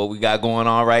cool with what we got going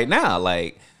on right now.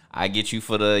 Like, I get you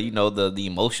for the, the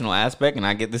emotional aspect, and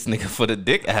I get this nigga for the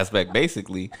dick aspect,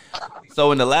 basically.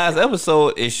 So in the last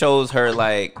episode, it shows her,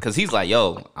 like, because he's like,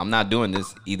 yo, I'm not doing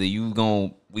this. Either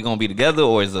we gonna be together,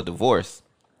 or it's a divorce.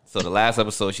 So the last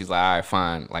episode, she's like, all right,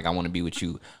 fine. Like, I want to be with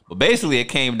you. But basically, it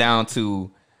came down to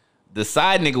the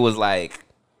side nigga was like,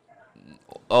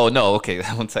 oh, no, okay,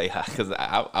 I'm going to tell you how. Because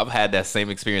I've had that same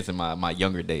experience in my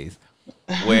younger days.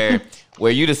 Where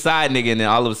you the side nigga, and then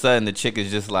all of a sudden the chick is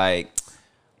just like,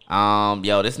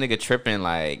 yo, this nigga tripping,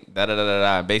 like,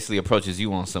 da-da-da-da-da, basically approaches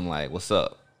you on some, like, what's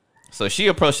up? So she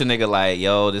approached the nigga like,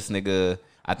 yo, this nigga,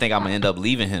 I think I'm gonna end up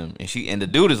leaving him. And the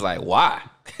dude is like, why?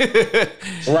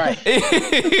 Right.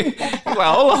 He's like,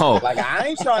 hold on. Like, I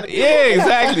ain't trying to. Yeah,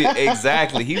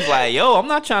 exactly. He's like, yo, I'm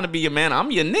not trying to be your man.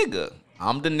 I'm your nigga.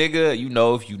 I'm the nigga,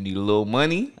 if you need a little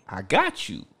money, I got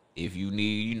you. If you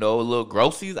need, a little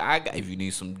groceries, if you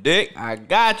need some dick, I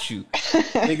got you.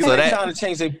 Niggas so trying to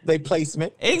change their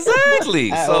placement. Exactly.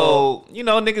 So,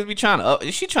 niggas be trying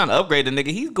to she trying to upgrade the nigga.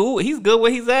 He's good. He's good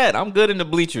where he's at. I'm good in the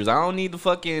bleachers. I don't need the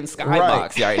fucking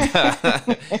skybox right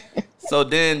now. So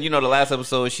then, the last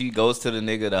episode, she goes to the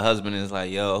nigga, the husband, is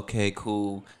like, yo, okay,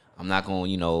 cool. I'm not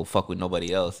gonna, fuck with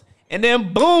nobody else. And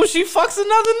then boom, she fucks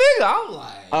another nigga. I'm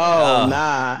like, oh,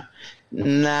 nah.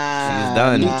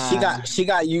 She's done. She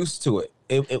got used to it.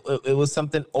 It was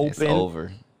something open. It's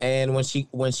over. And when she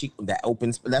that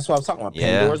opens, that's what I was talking about.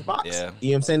 Pandora's box. Yeah. You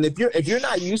know what I'm saying? If you're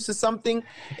not used to something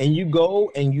and you go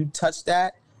and you touch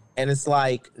that, and it's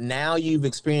like now you've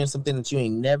experienced something that you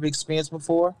ain't never experienced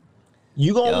before,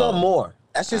 you gonna want more.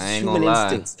 That's just human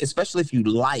instincts, especially if you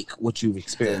like what you've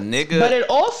experienced. Nigga. But it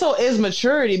also is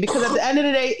maturity, because at the end of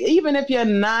the day, even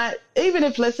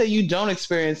if let's say you don't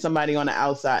experience somebody on the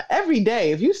outside, every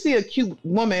day, if you see a cute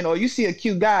woman or you see a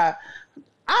cute guy,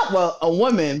 a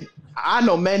woman, I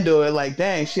know men do it, like,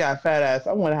 dang, she got a fat ass.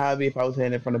 I wonder how it'd be if I was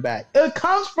hitting it from the back. It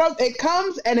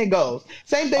comes and it goes.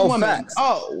 Same thing, women. Facts.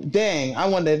 Oh, dang, I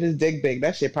wonder if his dick big.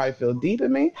 That shit probably feel deep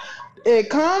in me.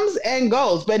 It comes and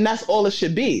goes, but that's all it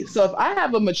should be. So if I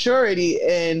have a maturity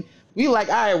and we like,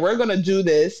 all right, we're gonna do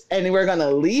this and we're gonna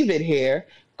leave it here.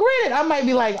 Granted, I might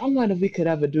be like, I wonder if we could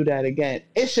ever do that again.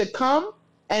 It should come,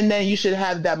 and then you should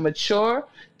have that mature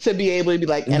to be able to be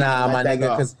like, nah, my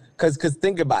nigga, because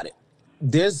think about it.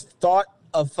 There's thought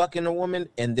of fucking a woman,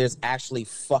 and there's actually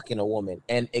fucking a woman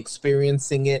and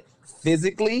experiencing it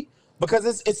physically,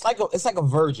 because it's like a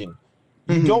virgin.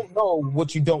 You don't know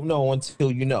what you don't know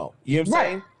until you know. You know what I'm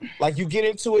saying? Like, you get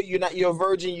into it, you're a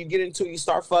virgin, you get into it, you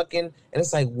start fucking, and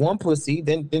it's like one pussy,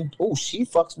 then oh, she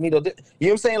fucks me. You know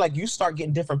what I'm saying? Like, you start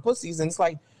getting different pussies, and it's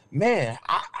like, man,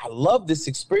 I love this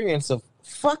experience of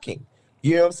fucking.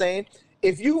 You know what I'm saying?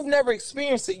 if you've never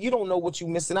experienced it, you don't know what you're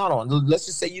missing out on. Let's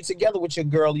just say you're together with your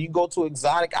girl, you go to an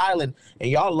exotic island, and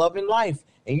y'all loving life,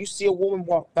 and you see a woman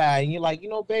walk by, and you're like,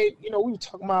 babe, we were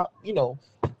talking about,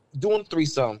 doing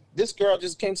threesome. This girl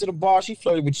just came to the bar, she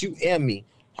flirted with you and me.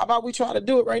 How about we try to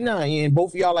do it right now? And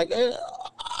both of y'all like,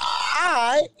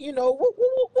 what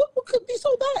could be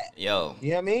so bad? Yo. You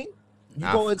know what I mean? You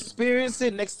go experience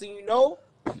it, next thing you know.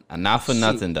 Not for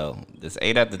nothing though. This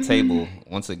 8 at the table.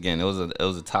 Once again, it was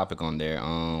a topic on there.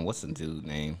 What's the dude's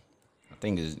name? I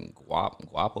think it's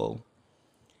Guapo.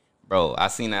 Bro, I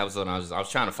seen that episode. And I was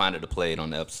trying to find it to play it on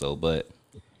the episode, but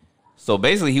so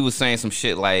basically he was saying some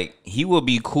shit like he would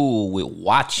be cool with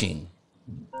watching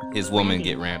his woman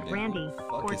get rammed in. Randy,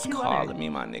 Fuck, it's calling me,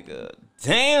 my nigga.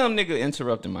 Damn, nigga,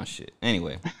 interrupting my shit.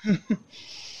 Anyway,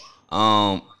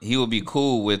 he would be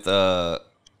cool with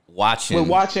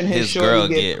watching his girl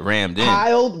get rammed in.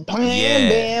 Piled,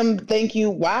 bam, thank you.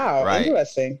 Wow, right.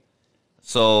 Interesting.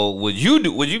 So would you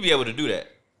be able to do that?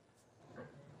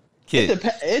 Kid.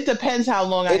 It depends how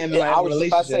long I am in my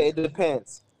relationship. I say it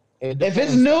depends. If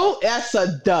it's new, that's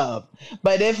a dub.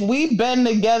 But if we've been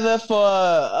together for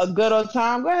a good old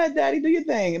time, go ahead, daddy, do your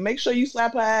thing. And make sure you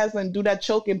slap her ass and do that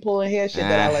choking, pulling hair shit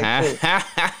that I like too.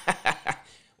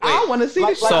 I want to see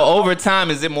this. So over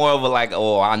time, is it more of a like,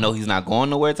 I know he's not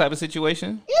going nowhere type of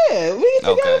situation? Yeah, we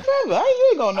together forever. You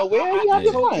ain't going nowhere. You have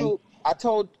your fun. I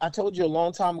told you a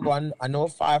long time ago. I know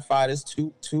firefighters,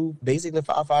 two basically a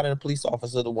firefighter and a police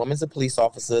officer. The woman's a police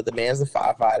officer. The man's a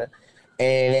firefighter,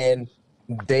 and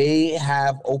they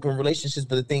have open relationships.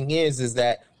 But the thing is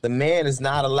that the man is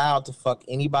not allowed to fuck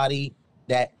anybody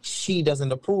that she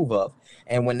doesn't approve of.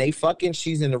 And when they fucking,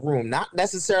 she's in the room, not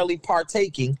necessarily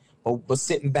partaking, but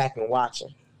sitting back and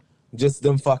watching, just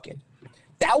them fucking.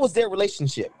 That was their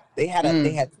relationship. They had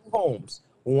they had 2 homes.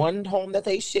 One home that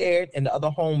they shared, and the other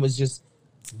home was just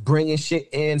bringing shit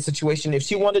in situation. If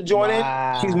she wanted to join in,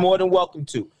 she's more than welcome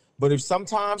to. But if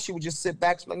sometimes she would just sit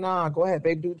back, she's like, nah, go ahead,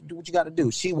 babe, do what you got to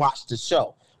do. She watched the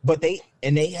show, but they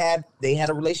had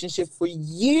a relationship for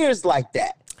years like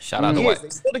that. Shout out to wife. They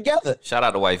still together. Shout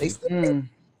out to wifey.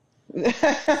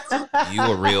 You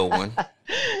a real one.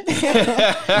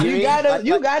 you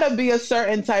gotta be a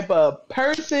certain type of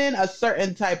person, a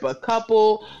certain type of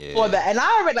couple for that. And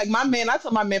I already I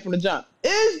told my man from the jump,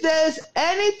 is this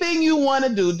anything you want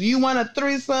to do? Do you want a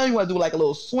threesome? You want to do like a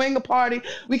little swinger party?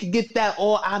 We could get that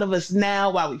all out of us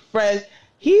now while we fresh.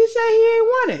 He said he ain't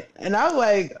want it. And I was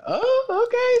like, oh,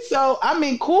 okay. So, I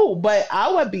mean, cool. But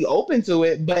I would be open to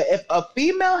it. But if a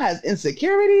female has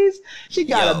insecurities, she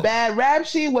got a bad rap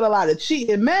sheet with a lot of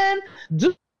cheating men,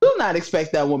 do not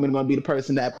expect that woman going to be the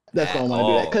person that's going to want to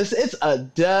do that. Because it's a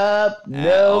dub.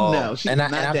 No. She's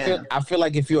not down. I feel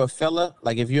like if you're a fella,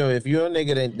 like if you're a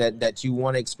nigga that you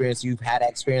want to experience, you've had that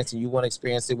experience and you want to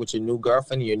experience it with your new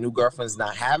girlfriend, and your new girlfriend's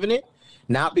not having it,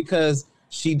 not because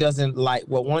she doesn't like,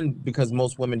 well, one, because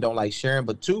most women don't like sharing,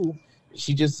 but 2,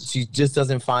 she just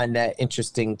doesn't find that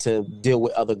interesting to deal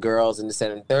with other girls and this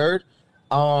and the third.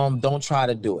 Don't try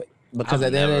to do it, because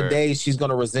at the end of the day, she's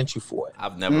gonna resent you for it.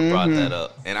 I've never brought that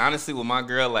up, and honestly, with my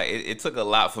girl, like it took a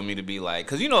lot for me to be like,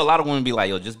 because a lot of women be like,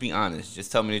 yo, just be honest,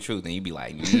 just tell me the truth, and you be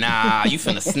like, nah, you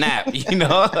finna snap,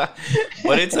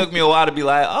 But it took me a while to be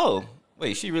like, oh,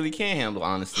 wait, she really can handle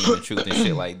honesty and the truth and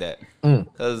shit like that,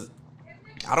 because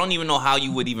I don't even know how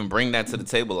you would even bring that to the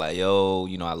table. Like, yo,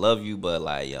 I love you, but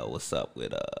like, yo, what's up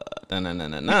with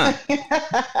nah.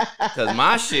 Because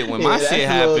my shit, when my shit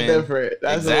happened,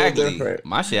 exactly,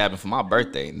 my shit happened for my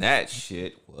birthday, and that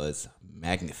shit was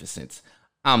magnificent.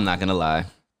 I'm not gonna lie.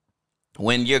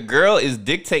 When your girl is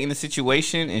dictating the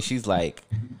situation and she's like,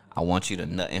 I want you to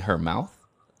nut in her mouth,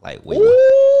 like, wait.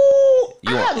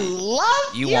 You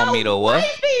want me to what?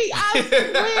 I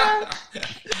swear.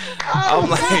 I'm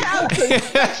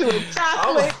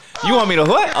like, you want me to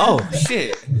what? Oh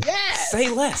shit! Yes. Say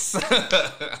less.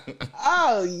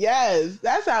 Oh yes,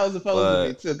 that's how it's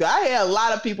supposed to be too. I hear a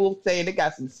lot of people saying they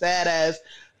got some sad ass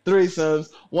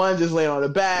threesomes. One just laying on the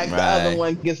back, the other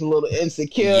one gets a little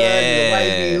insecure. The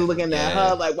wifey looking at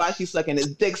her like, why she sucking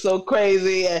his dick so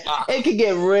crazy? And it could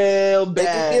get real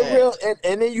bad. It can get real,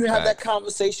 and then you have that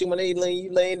conversation when you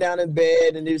laying down in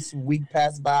bed and this week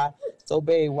passed by. So,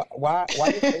 babe, why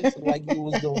you facing like you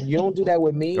was doing? You don't do that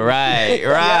with me, right?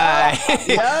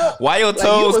 Yep. Why your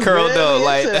toes curled though?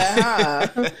 Like,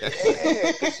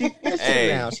 she fishing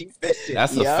now. She fishing.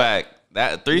 That's a fact.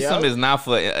 That threesome is not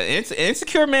for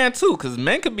insecure man too, because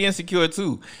men could be insecure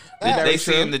too. They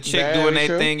seeing the chick doing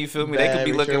their thing. You feel me? They could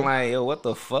be looking like, yo, what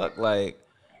the fuck, like.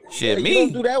 Shit, me. You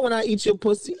don't do that when I eat your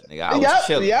pussy. Nigga, I was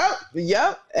chilling.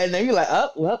 Yep. And then you're like,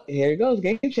 oh, well, here it goes.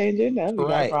 Game changer. Now we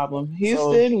got a problem.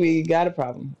 Houston, we got a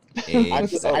problem. I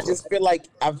just feel like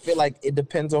it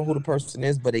depends on who the person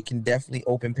is, but it can definitely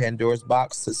open Pandora's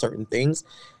box to certain things.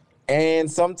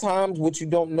 And sometimes what you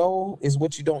don't know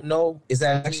is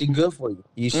actually good for you.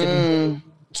 You shouldn't be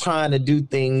trying to do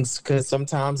things because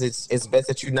sometimes it's best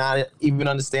that you not even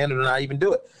understand it or not even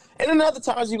do it. And then other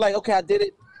times you're like, okay, I did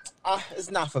it. It's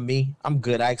not for me. I'm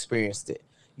good. I experienced it.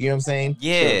 You know what I'm saying?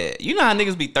 Yeah. So, you know how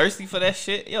niggas be thirsty for that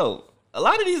shit? Yo, a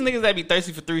lot of these niggas that be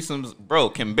thirsty for threesomes, bro,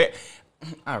 can bear.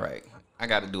 All right. I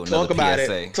got to do another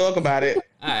PSA. Talk about it.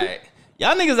 All right.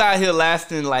 Y'all niggas out here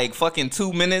lasting like fucking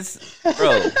 2 minutes.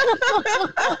 Bro.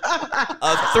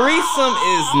 A threesome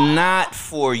is not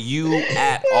for you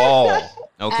at all.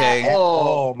 Okay?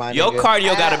 Your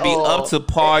cardio got to be up to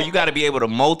par. You got to be able to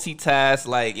multitask.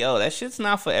 Like, yo, that shit's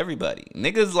not for everybody.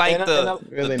 Niggas like the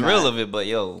thrill of it, but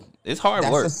yo, it's hard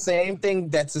work. That's the same thing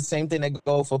that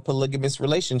goes for polygamous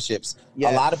relationships.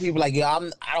 Yes. A lot of people like, I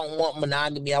don't want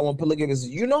monogamy. I want polygamous.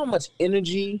 You know how much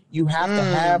energy you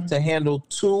have to handle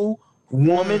two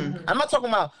women? I'm not talking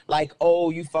about like, oh,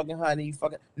 you fucking honey, you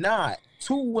fucking nah.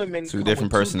 Two women, two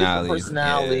different personalities.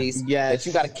 That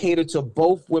you got to cater to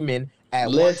both women.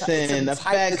 Listen,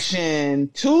 affection,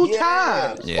 two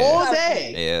times, all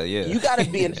day. Yeah. You got to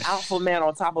be an alpha man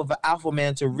on top of an alpha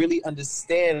man to really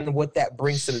understand what that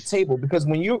brings to the table. Because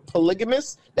when you're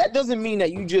polygamous, that doesn't mean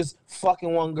that you just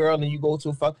fucking one girl and you go to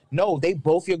a fuck. No, they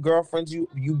both your girlfriends. You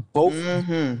both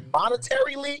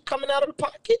monetarily coming out of the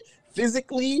pocket,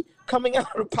 physically coming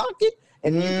out of the pocket,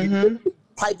 and you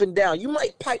piping down. You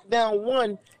might pipe down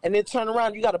one and then turn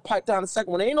around. You got to pipe down the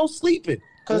second one. There ain't no sleeping.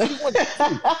 Cause you know what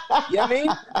I mean?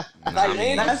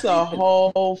 Like, that's a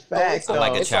whole fact. I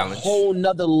like a challenge. It's a whole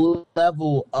nother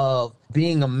level of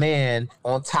being a man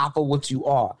on top of what you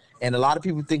are. And a lot of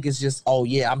people think it's just, oh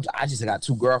yeah, I just got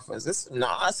two girlfriends. It's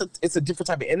a different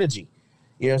type of energy.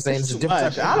 You know what I'm saying? It's too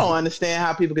much. I don't understand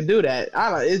how people can do that.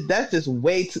 That's just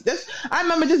way too. I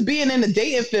remember just being in the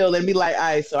dating field and be like, all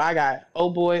right, so I got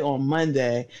oh boy on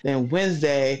Monday, then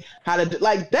Wednesday.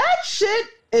 Like that shit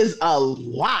is a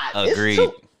lot. Agreed.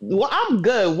 Well, I'm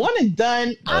good. One and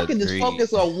done. I can just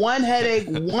focus on one headache,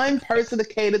 one person to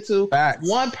cater to,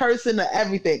 one person to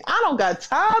everything. I don't got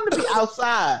time to be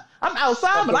outside. I'm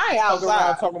outside, but I ain't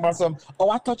outside. Talking about something. Oh,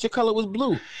 I thought your color was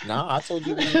blue. Nah, I told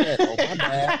you it was red. Oh, my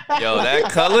bad. Yo, that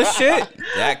color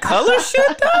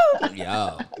shit though.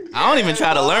 Yo, I don't even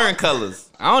try to learn colors.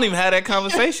 I don't even have that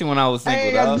conversation when I was single.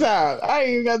 I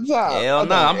ain't got time. Hell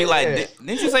no. I'll be like,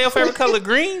 didn't you say your favorite color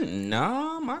green?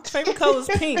 No, my favorite color is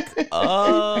pink.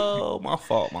 Oh, my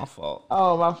fault.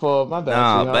 Oh, my fault. My bad.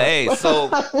 Nah, but hey, so,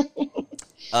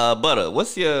 Butter,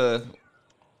 what's your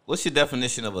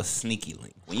definition of a sneaky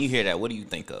link? When you hear that, what do you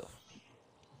think of?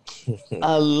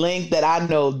 A link that I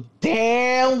know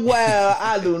damn well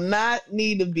I do not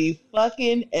need to be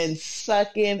fucking and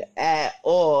sucking at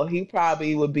all. He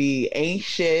probably would be ain't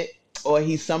shit, or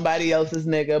he's somebody else's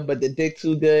nigga, but the dick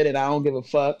too good and I don't give a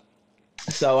fuck.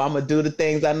 So I'm gonna do the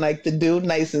things I like to do,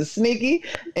 nice and sneaky,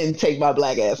 and take my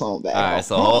black ass home back. All right,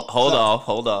 so hold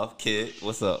off, kid.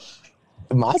 What's up?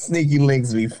 My sneaky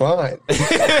links be fun.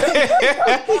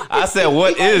 I said,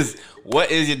 what is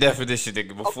your definition,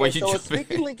 nigga? Before you so a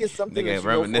sneaky link is something that you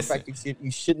know for a fact you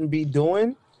shouldn't be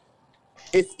doing.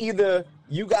 It's either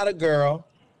you got a girl,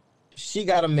 she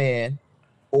got a man,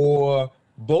 or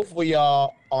both of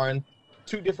y'all are in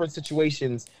two different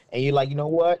situations, and you're like, you know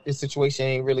what, this situation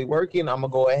ain't really working. I'm gonna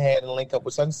go ahead and link up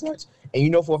with such and such. And you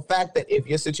know for a fact that if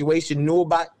your situation knew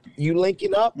about you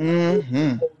linking up, it's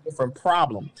a whole different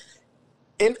problem.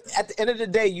 And at the end of the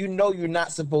day, you know you're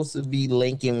not supposed to be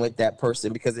linking with that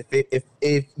person, because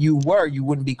if you were, you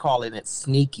wouldn't be calling it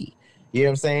sneaky. You know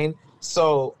what I'm saying?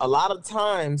 So a lot of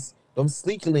times, them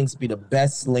sneaky links be the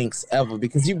best links ever,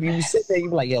 because you sit there,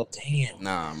 you be like, yo, damn.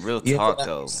 Nah, real talk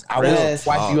though. I will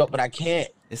swipe you up, but I can't.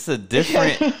 It's a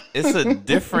different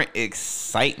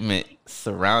excitement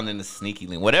surrounding the sneaky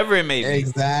link, whatever it may be.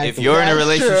 Exactly. If you're in a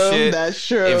relationship, that's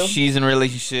true. If she's in a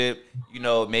relationship, you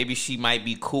know, maybe she might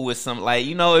be cool with some, like,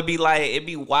 you know, it'd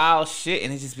be wild shit,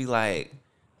 and it just be like,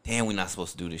 damn, we're not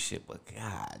supposed to do this shit, but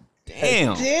god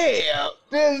damn.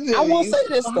 I will say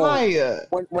this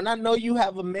though, when I know you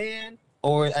have a man,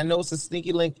 or I know it's a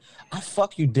sneaky link, I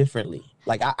fuck you differently.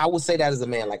 Like I would say that as a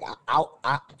man. Like I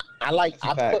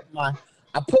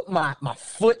put my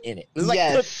foot in it. It's like,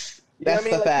 yes. That's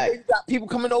the fact. You got people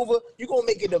coming over, you're gonna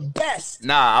make it the best.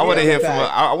 Nah, I want to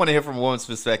hear from a woman's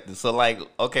perspective. So, like,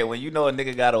 okay, when you know a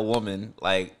nigga got a woman,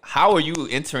 like, how are you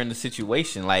entering the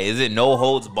situation? Like, is it no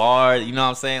holds barred? You know what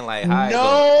I'm saying? Like,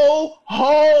 no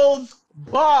holds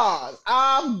barred.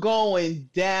 I'm going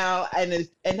down, and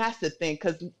And that's the thing,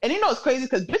 and you know it's crazy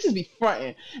because bitches be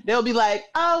fronting. They'll be like,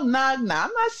 "Oh nah, I'm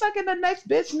not sucking the next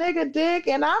bitch nigga dick,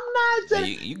 and I'm not."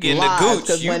 You getting the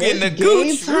gooch? You getting the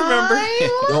gooch? Time, remember?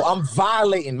 Yo, I'm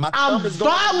violating. My thumb is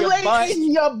going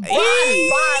violating your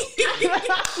body.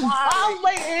 I'm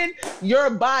violating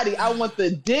your body. I want the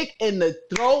dick in the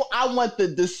throat. I want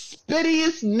the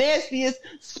spittiest, nastiest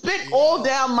spit all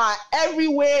down my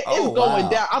everywhere. It's going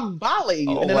down. I'm violating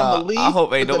you, and then I'm gonna leave. I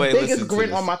hope ain't with nobody the biggest listen to grin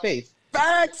this. on my face.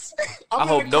 Facts. I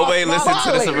hope nobody listens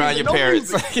to this around your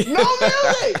parents. No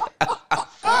music.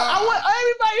 I want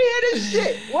everybody to hear this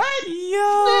shit. What? Yo,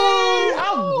 man,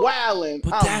 I'm wilding.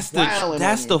 But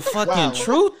that's the fucking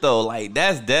truth though. Like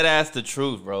that's dead ass the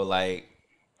truth, bro. Like,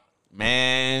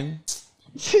 man,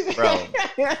 bro,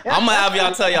 I'm gonna have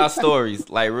y'all tell y'all stories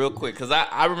like real quick because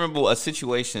I remember a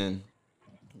situation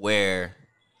where,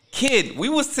 kid, we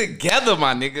was together,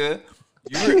 my nigga.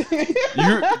 You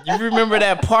remember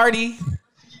that party?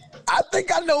 I think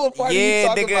I know what party you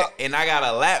talking nigga, about. And I got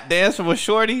a lap dance from a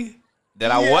shorty that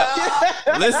I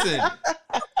Listen,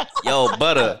 yo,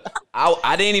 Butter,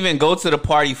 I didn't even go to the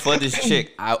party for this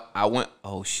chick. I went.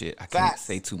 Oh shit, I can't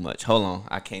say too much. Hold on,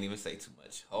 I can't even say too much.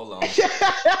 Hold on.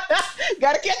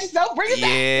 Gotta catch yourself. Bring it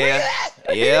back.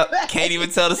 Yep. Can't even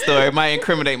tell the story. Might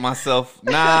incriminate myself.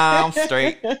 Nah, I'm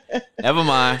straight. Never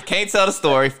mind. Can't tell the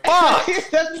story. Fuck.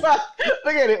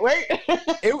 Look at it. Wait.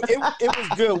 It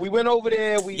was good. We went over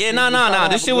there. No.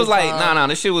 This shit was like,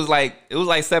 This shit was like, it was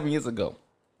like 7 years ago.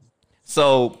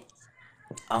 So,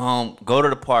 go to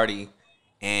the party,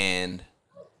 and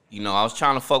you know, I was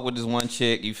trying to fuck with this one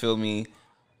chick. You feel me?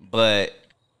 But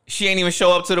she ain't even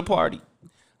show up to the party.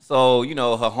 So, you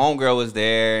know, her homegirl was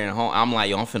there, and I'm like,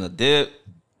 yo, I'm finna dip.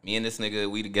 Me and this nigga,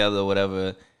 we together or whatever.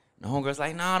 And the homegirl's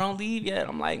like, nah, don't leave yet.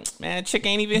 I'm like, man, chick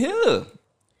ain't even here.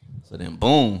 So then,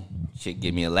 boom, chick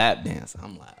give me a lap dance.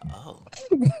 I'm like, oh.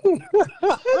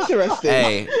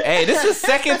 Interesting. Hey, this is the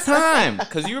second time.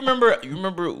 Because you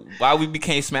remember why we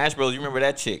became Smash Bros. You remember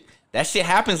that chick. That shit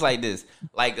happens like this.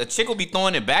 Like, a chick will be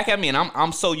throwing it back at me, and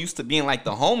I'm so used to being like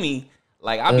the homie.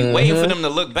 Like, I'll be waiting for them to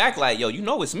look back like, yo, you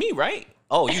know it's me, right?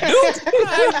 Oh, you do?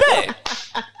 I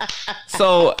bet.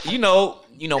 So, you know,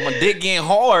 my dick getting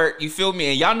hard, you feel me?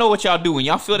 And y'all know what y'all do. When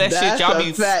y'all feel that shit, y'all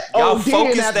be y'all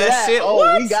focus that shit. Oh,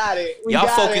 what? We got it. Y'all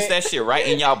focus that shit right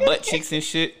in y'all butt cheeks and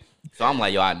shit. So I'm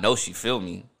like, yo, I know she feel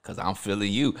me because I'm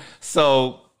feeling you.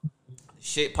 So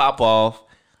shit pop off.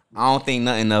 I don't think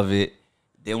nothing of it.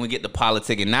 Then we get the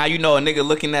politic, and now you know a nigga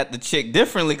looking at the chick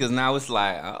differently because now it's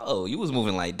like, oh, you was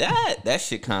moving like that. That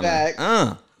shit kind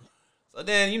of So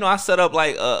then, you know, I set up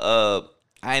like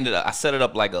I set it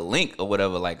up like a link or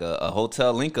whatever, like a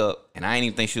hotel link up, and I didn't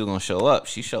even think she was gonna show up.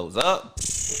 She shows up.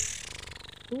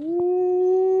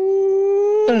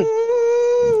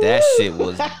 That shit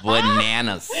was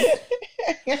bananas.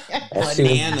 That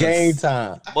shit was game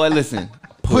time. Boy, listen.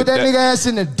 Put that nigga ass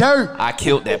in the dirt. I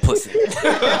killed that pussy.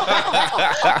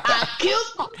 I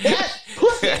killed that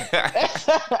pussy.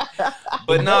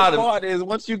 But nah, the part is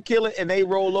once you kill it and they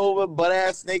roll over butt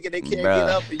ass naked, they can't get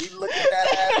up, and you look at that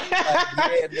ass,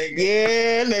 like, yeah, nigga.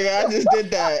 Yeah, nigga, I just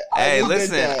did that. Hey,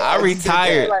 listen, I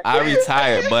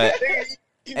retired, but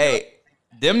hey,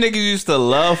 them niggas used to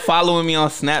love following me on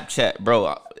Snapchat,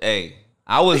 bro. Hey,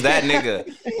 I was that nigga.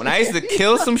 When I used to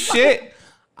kill some shit,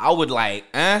 I would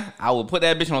I would put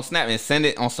that bitch on Snap and send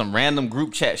it on some random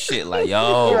group chat shit. Like,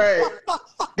 yo,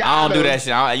 I don't do that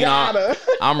shit.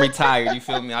 I'm retired. You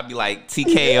feel me? I'd be like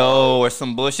TKO or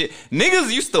some bullshit.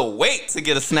 Niggas used to wait to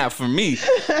get a snap from me.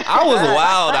 I was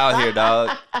wild out here,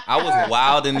 dog. I was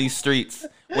wild in these streets.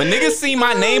 When niggas see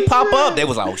my name pop up, they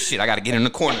was like, oh shit, I gotta get in the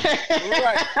corner.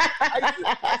 Right. I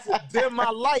used to dim my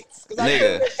lights.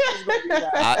 Nigga,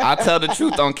 I tell the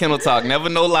truth on Kendall Talk. Never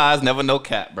no lies, never no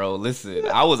cap, bro. Listen,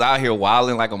 I was out here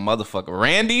wilding like a motherfucker.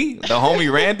 Randy, the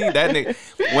homie Randy, that nigga.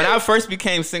 When I first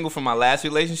became single from my last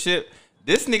relationship,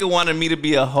 this nigga wanted me to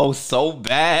be a hoe so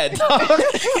bad, dog.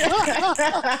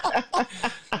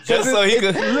 Just so he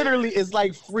could. Literally, it's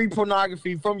like free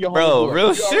pornography from your bro.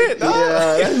 Real shit, dog.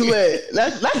 Yeah, that's lit.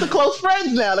 That's the close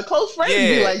friends now. The close friends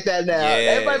be like that now.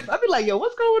 Yeah. Everybody, I be like, yo,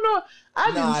 what's going on?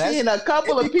 I've been seeing a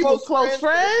couple of people's close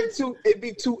friends. It'd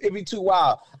be too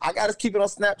wild. I gotta keep it on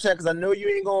Snapchat because I know you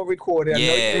ain't gonna record it.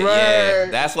 Yeah.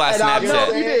 That's why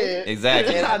Snapchat.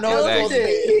 Exactly. And I know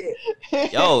exactly.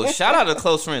 Yo, shout out to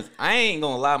close friends. I ain't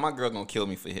gonna lie, my girl gonna kill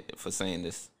me for saying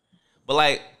this, but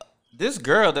like this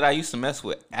girl that I used to mess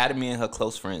with added me in her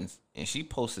close friends, and she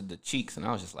posted the cheeks, and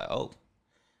I was just like, oh,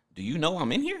 do you know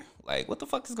I'm in here? Like, what the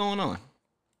fuck is going on?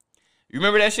 You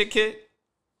remember that shit, kid?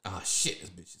 Oh shit, this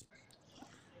bitch is.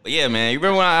 But yeah, man, you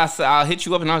remember when I said I'll hit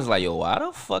you up and I was like, yo, why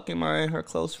the fuck am I in her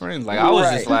close friends? Like, I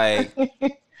was just like,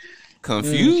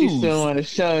 Confused. She still want to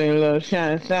show you a little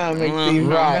shine, make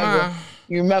you right.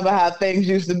 You remember how things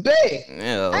used to be.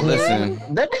 Yeah, listen.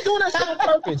 They be doing that shit on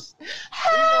purpose.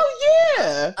 Hell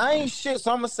yeah. I ain't shit,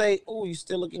 so I'm gonna say, "Oh, you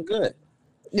still looking good."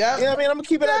 Yeah. You know what I mean? I'm gonna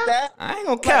keep it at that. I ain't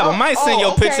gonna cap. I might send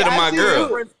your picture to my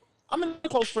girl. I'm in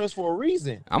close friends for a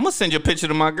reason. I'm gonna send your picture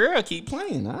to my girl. Keep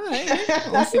playing. All right.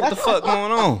 Let's see what the fuck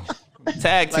going on.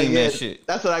 Tag team that shit.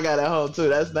 That's what I got at home too.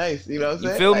 That's nice. You know what I'm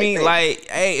saying? You feel me? Like,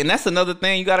 hey, and that's another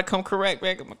thing you gotta come correct,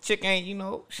 man. My chick ain't,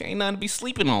 she ain't nothing to be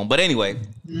sleeping on. But anyway.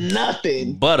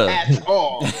 Nothing. Butter. At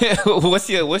all. What's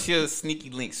your sneaky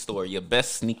link story? Your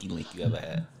best sneaky link you ever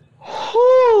had?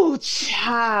 Whoo,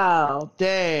 child.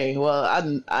 Dang. Well, I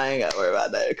ain't gotta worry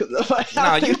about that because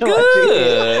you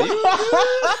good.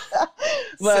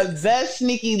 But best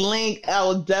sneaky link, I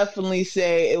would definitely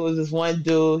say it was this one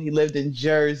dude. He lived in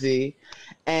Jersey,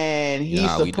 and he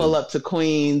used to pull up to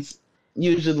Queens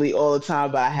usually all the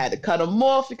time. But I had to cut him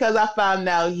off because I found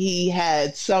out he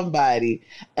had somebody,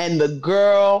 and the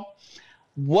girl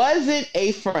wasn't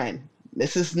a friend.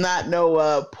 This is not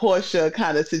no Portia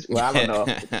kind of situation. Well, I don't know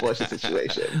if it's Portia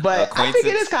situation, but I think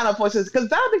it is kind of Portia because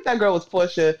I don't think that girl was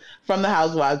Portia from the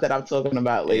Housewives that I'm talking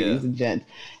about, ladies and gents.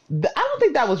 I don't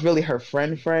think that was really her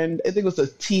friend. I think it was a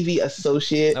TV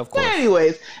associate. Of course. But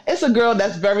anyways, it's a girl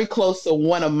that's very close to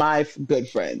one of my good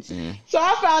friends. So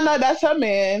I found out that's her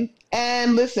man.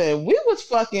 And listen, we was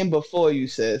fucking before you,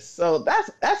 sis. So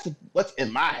that's what's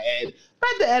in my head. But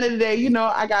at the end of the day,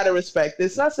 I gotta respect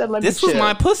this. So I said, let me This was chill.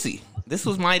 my pussy. This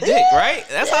was my dick, right?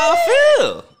 That's how I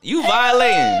feel. You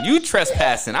violating. You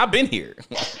trespassing. I've been here.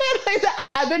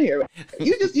 I've been here.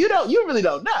 You really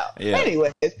don't know. Yeah.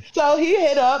 Anyways, so he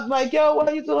hit up like, yo, what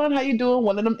are you doing? How you doing?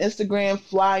 One of them Instagram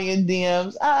fly-in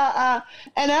DMs.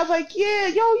 And I was like, yeah,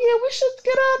 we should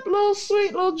get up, little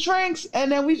sweet little drinks.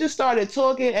 And then we just started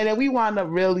talking, and then we wound up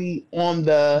really on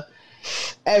the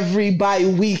every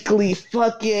bi-weekly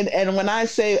fucking, and when I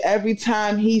say every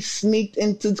time he sneaked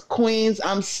into Queens,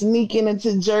 I'm sneaking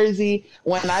into Jersey.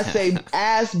 When I say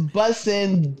ass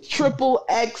busting triple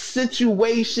X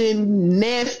situation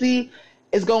nasty,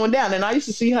 it's going down. And I used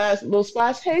to see her at little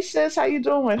spots. Hey sis, how you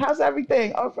doing? How's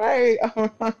everything? All right.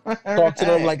 Talk to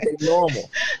them like they're normal.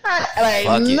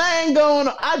 Nothing going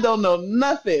on. I don't know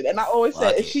nothing. And I always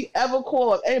said, if she ever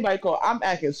call, if anybody call, I'm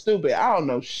acting stupid. I don't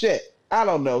know shit. I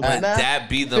don't know. That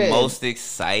be the most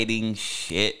exciting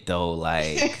shit, though.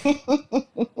 Like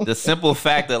the simple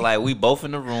fact that like we both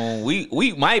in the room, we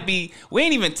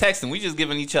ain't even texting. We just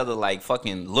giving each other like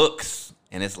fucking looks,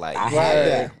 and it's like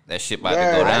that shit about to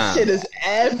go down. That shit is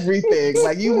everything.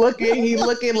 Like he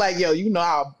looking like yo,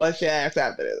 I'll bust your ass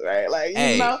after this, right? Like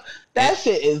that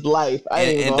shit is life.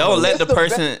 And don't let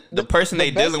the person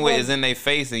they dealing with is in their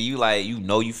face, and you like you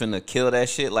finna kill that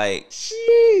shit. Like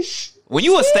sheesh. When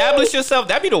you establish yourself,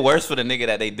 that'd be the worst for the nigga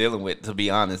that they dealing with, to be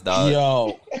honest, dog.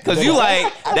 Yo. Because you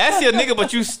like, that's your nigga,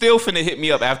 but you still finna hit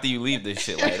me up after you leave this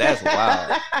shit. Like, that's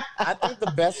wild. I think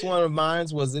the best one of mine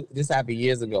was, this happened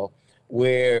years ago,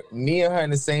 where me and her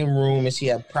in the same room, and she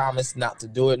had promised not to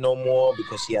do it no more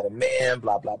because she had a man,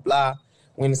 blah, blah, blah.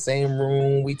 We in the same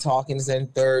room, we talking, this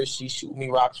and third. She shooting me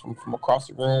rocks from across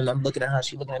the room. I'm looking at her,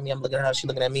 she looking at me, I'm looking at her, she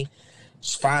looking at me.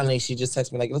 Finally, she just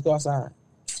texted me like, let's go outside.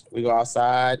 We go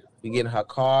outside. We get in her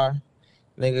car.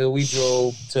 Nigga, we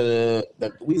drove to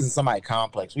we was in somebody's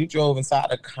complex. We drove inside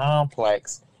the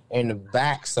complex in the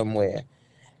back somewhere.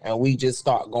 And we just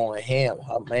start going ham.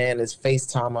 Her man is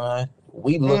FaceTime on.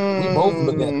 We both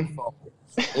looking at the phone.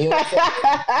 You know what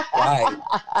I'm saying?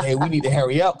 Like, hey, we need to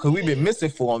hurry up because we've been missing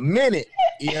for a minute.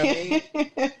 You know what I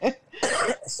mean?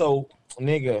 So,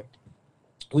 nigga,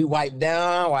 we wipe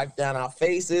down our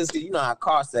faces. You know how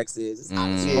car sex is. It's hot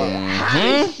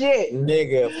as shit.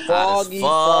 Nigga, foggy.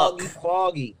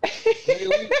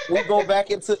 Nigga, we go back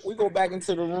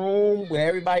into the room where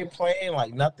everybody playing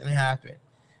like nothing happened.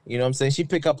 You know what I'm saying? She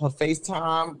pick up her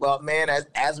FaceTime, but man,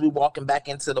 as we walking back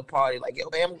into the party, like, yo,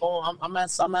 man, I'm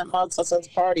at my son's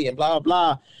party and blah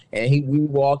blah. And we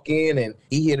walk in and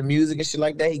he hear the music and shit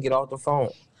like that. He get off the phone.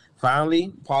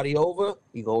 Finally, party over.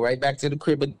 We go right back to the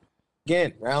crib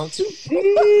again, round 2.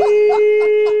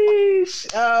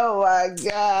 Oh my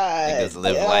God. Niggas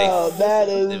live life. That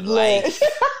is life.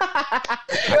 I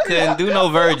couldn't do no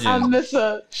virgin. I miss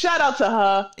her. Shout out to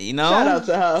her. Shout out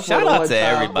to her. Shout out to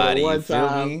everybody. You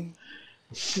feel me?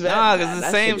 Nah, cause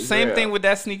the same thing with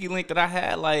that sneaky link that I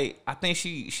had. Like, I think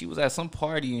she was at some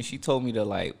party and she told me to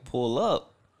like pull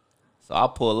up. So I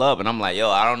pull up and I'm like, yo,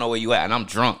 I don't know where you at, and I'm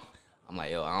drunk. I'm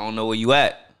like, yo, I don't know where you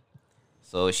at.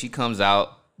 So she comes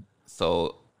out.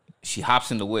 So she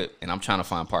hops in the whip, and I'm trying to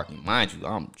find parking. Mind you,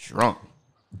 I'm drunk.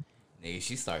 Nigga,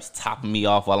 she starts topping me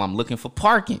off while I'm looking for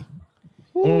parking.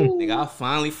 Nigga, I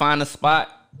finally find a spot.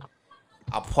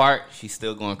 I park. She's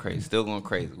still going crazy.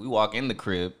 We walk in the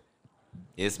crib.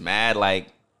 It's mad, like,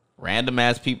 random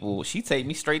ass people. She take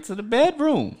me straight to the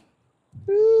bedroom.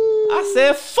 I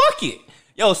said, fuck it.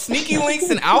 Yo, sneaky links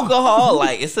and alcohol,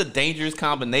 like, it's a dangerous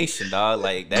combination, dog.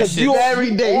 Like, that shit. You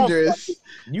very dangerous.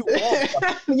 You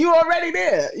already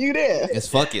there. You there. It's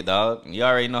fuck it, dog. You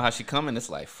already know how she coming. It's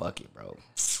like, fuck it, bro.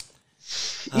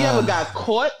 You ever got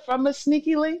caught from a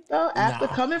sneaky link, though, after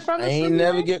coming from it? I ain't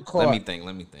never get caught. Let me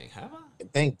think. Have I?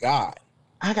 Thank God.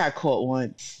 I got caught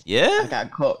once. Yeah? I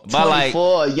got caught. By, like,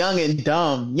 24, young and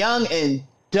dumb.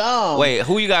 Wait,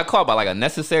 who you got caught by? Like a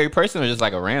necessary person or just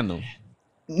like a random?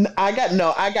 I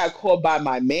got caught by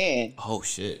my man. Oh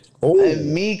shit.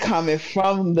 And me coming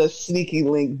from the sneaky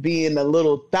link, being a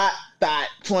little thot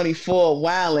 24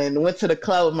 wildin', went to the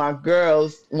club with my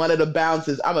girls. One of the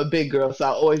bouncers, I'm a big girl, so I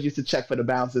always used to check for the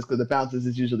bouncers because the bouncers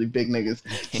is usually big niggas.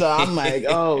 So I'm like,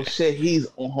 oh shit, he's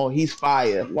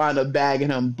fire. Wound up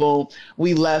bagging him. Boom.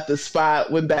 We left the spot,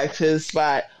 went back to his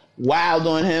spot, wild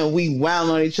on him. We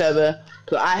wound on each other.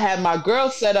 So I had my girl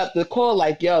set up the call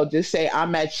like, yo, just say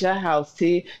I'm at your house,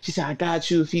 T. She said, I got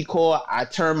you. If he call, I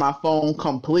turn my phone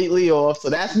completely off. So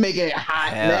that's making it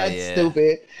hot. That's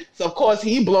stupid. So of course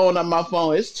he blowing up my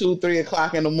phone. It's 2-3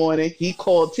 o'clock in the morning. He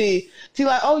called T. T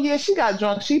like, oh yeah, she got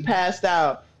drunk. She passed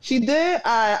out. She did?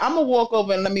 I'm gonna walk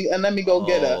over and let me go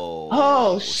get her.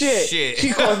 Oh shit.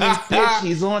 She calls me bitch.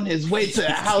 He's on his way to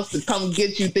the house to come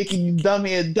get you, thinking you dumb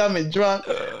and drunk.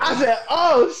 I said,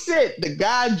 oh shit. The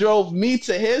guy drove me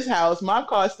to his house. My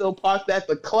car still parked at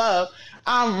the club.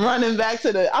 I'm running back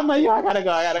I'm like, yo, I gotta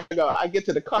go. I get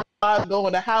to the car, go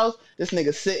in the house. This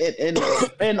nigga sitting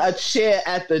in a chair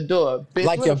at the door. Bitch,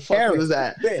 like your parents was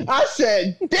at. I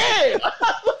said, damn.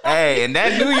 Hey, and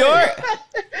that New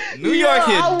York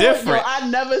is different. I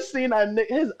never seen a nigga.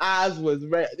 His eyes was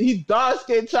red. He's dark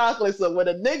skinned chocolate. So when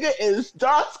a nigga is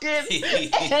dark skinned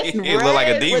and he look like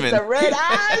a demon with the red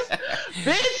eyes,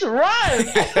 bitch,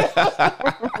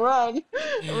 run,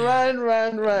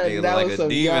 run. He That like was a some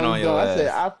demon on your I said,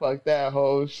 I fucked that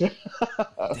whole shit.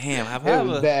 Damn, have it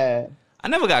was bad. I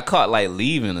never got caught like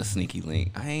leaving a sneaky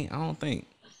link. I don't think.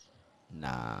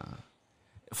 Nah.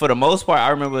 For the most part, I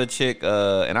remember a chick,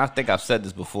 and I think I've said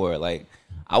this before. Like,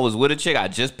 I was with a chick, I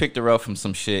just picked her up from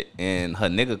some shit, and her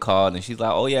nigga called, and she's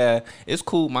like, "Oh yeah, it's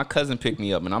cool. My cousin picked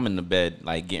me up, and I'm in the bed,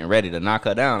 like getting ready to knock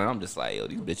her down." And I'm just like, "Yo,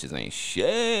 these bitches ain't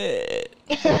shit.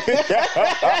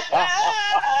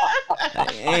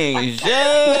 Ain't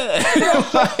shit."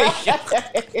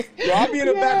 Yo, I'll be in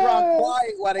the background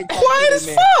quiet while they quiet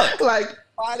as fuck, like.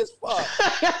 As fuck.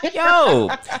 Yo,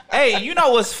 hey, you know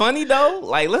what's funny though?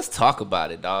 Like, let's talk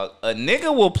about it, dog. A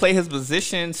nigga will play his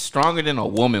position stronger than a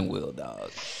woman will, dog.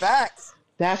 Facts.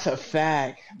 That's a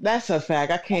fact.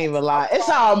 I can't even lie. It's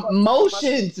our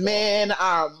emotions, man.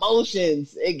 Our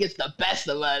emotions. It gets the best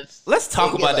of us. Let's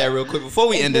talk about that real quick before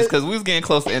we end this, because we was getting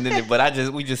close to ending it, but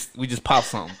we just popped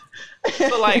something.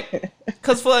 So like,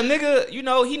 cause for a nigga, you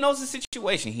know, he knows the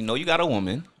situation. He know you got a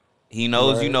woman. He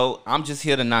knows, right. You know, I'm just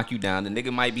here to knock you down. The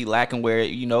nigga might be lacking where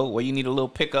you need a little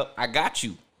pickup. I got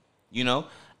you. You know,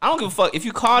 I don't give a fuck if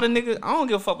you call the nigga. I don't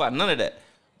give a fuck about none of that.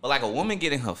 But like a woman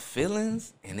getting her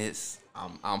feelings, and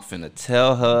I'm finna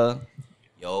tell her,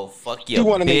 yo, fuck your bitch. You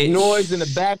want to make noise in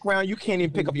the background. You can't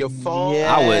even pick up your phone.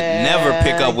 Yeah, I would never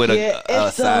pick up with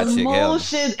a side chick.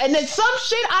 Emotions. And then some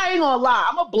shit, I ain't gonna lie.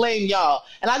 I'm gonna blame y'all.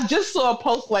 And I just saw a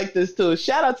post like this too.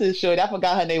 Shout out to the shorty. I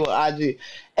forgot her name on IG.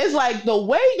 It's like the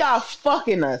way y'all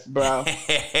fucking us, bro.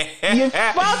 You're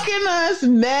fucking us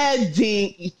mad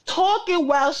deep. You talking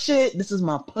wild shit. This is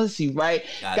my pussy, right?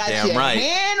 Got your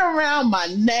hand around my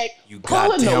neck. You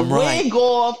pulling the wig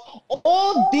off.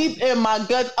 All deep in my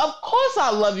guts. Of course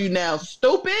I love you now,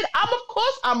 stupid. Of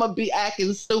course I'm gonna be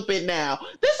acting stupid now.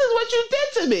 This is what you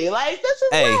did to me. Like, this is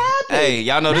what happened. Hey,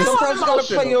 y'all know this. Sometimes you gotta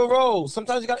play your role.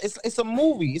 Sometimes you gotta. It's a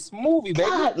movie. It's a movie, baby.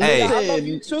 God, hey, listen, I love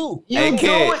you too. You do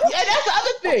it. Yeah, that's the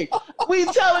other thing. We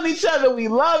telling each other we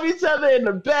love each other in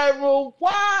the bedroom.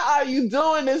 Why are you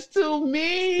doing this to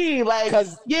me? Like,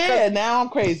 now I'm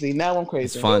crazy.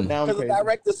 It's fun. Because the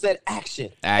director said action.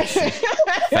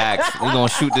 Facts. We gonna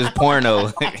shoot this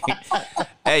porno.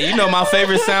 Hey, you know my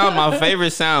favorite sound? My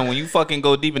favorite sound when you fucking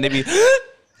go deep and they be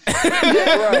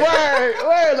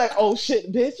word, like, oh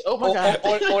shit, bitch, oh my god,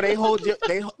 or they hold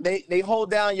they hold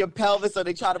down your pelvis, or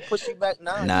they try to push you back.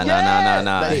 Nah,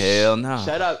 like, hell no.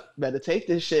 Shut up, better take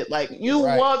this shit. Like, you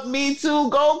want me to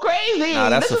go crazy? Nah,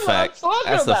 that's a fact.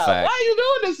 That's a fact. Why are you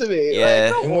doing this to me?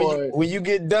 Yeah. Like, when you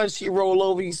get done, she roll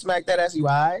over, you smack that ass. You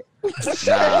alright?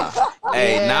 Nah.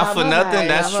 Hey, not for nothing.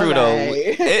 That's true though.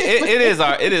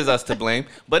 It is us to blame.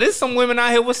 But it's some women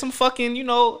out here with some fucking,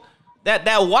 that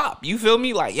WAP. You feel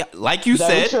me? Like you Very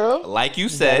said, true. like you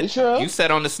Very said, true. you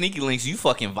said on the sneaky links, you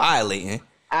fucking violating.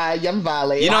 I am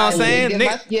violating. You know what I'm saying?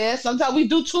 Yeah, sometimes we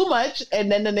do too much, and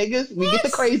then the niggas, we get the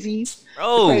crazies.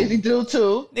 Bro. The crazy dude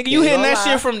too. Nigga, you hitting that lie.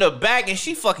 shit from the back and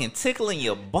she fucking tickling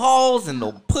your balls and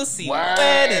the pussy wet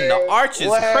and the arch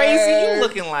is crazy. You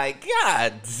looking like,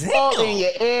 God damn. Oh, in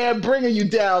your ear, bringing you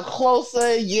down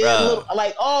closer. Yeah, Bruh.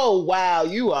 like, oh wow,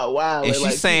 you are wild. And she's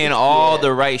like, saying all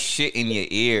the right shit in your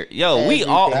ear. Yo, we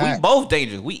Everything. both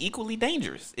dangerous. We equally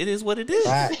dangerous. It is what it is.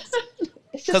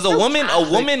 It's Because just a so woman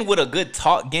toxic. with a good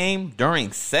talk game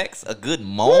during sex, a good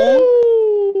moan,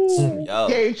 yo,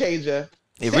 Game changer.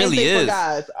 it Same really thing is. For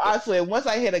guys, I swear, once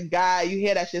I hit a guy, you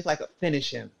hear that shit's like a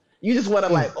finish him. You just want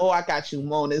to like, oh, I got you,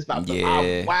 moan. It's about to, Yeah.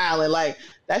 I'm wild, and like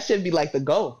that should be like the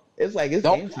go. It's like it's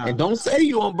game time. And don't say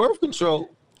you on birth control.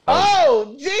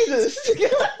 Oh Jesus!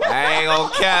 I ain't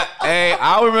gonna cap. Hey,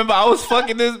 I remember I was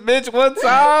fucking this bitch one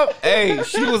time. Hey,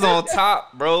 she was on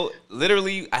top, bro.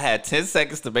 Literally, I had 10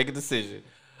 seconds to make a decision.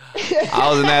 I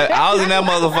was in that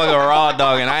motherfucker raw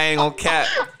dog, and I ain't gonna cap.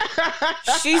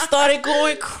 She started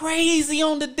going crazy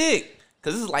on the dick.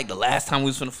 Cause this is like the last time we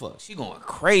was finna fuck. She going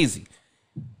crazy.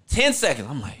 10 seconds.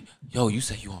 I'm like, yo, you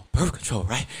said you on birth control,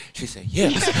 right? She said, yeah.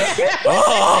 I said,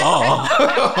 oh.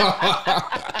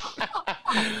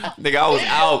 Nigga, I was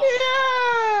out.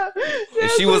 Yeah.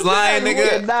 If she was lying, You're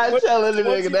nigga. not telling the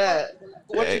nigga that.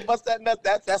 Once you bust that nut,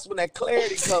 that's when that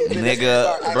clarity comes in.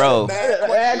 Nigga, bro.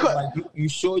 You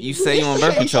sure You say you on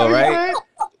birth control, right?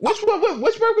 Which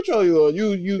birth control you on?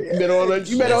 You been on it?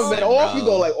 You been on been off? You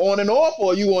go like on and off,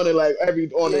 or you on it like every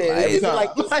time? like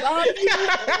you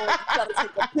gotta take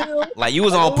a pill. Like you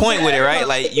was on point with it, right?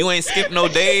 Like you ain't skip no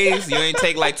days. You ain't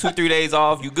take like 2-3 days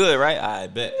off. You good, right? I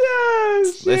bet. Yeah,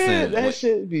 shit, Listen, that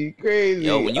shit be crazy.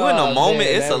 Yo, when you in the Oh, moment,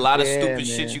 man, it's a lot of yeah, stupid man.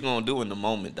 shit you gonna do in the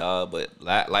moment, dog. But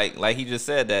like he just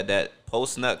said, that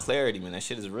post nut clarity, man, that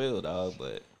shit is real, dog.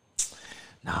 But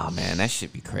nah, man, that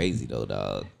shit be crazy though,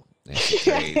 dog. That shit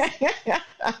crazy.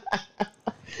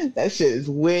 That shit is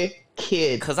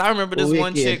wicked. Cause I remember this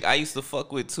one chick I used to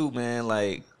fuck with too, man.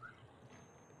 Like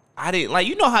I didn't like,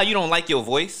 you know how you don't like your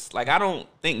voice. Like I don't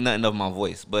think nothing of my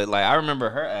voice, but like I remember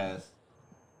her ass.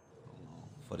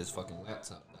 For this fucking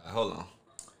laptop. Hold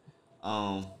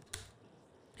on.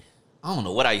 I don't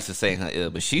know what I used to say in her ear,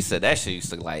 but she said that shit used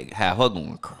to like have her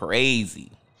going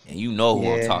crazy. And you know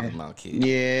who I'm talking about, kid.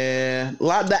 Yeah.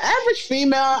 The average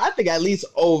female, I think at least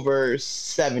over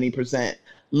 70%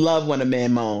 love when a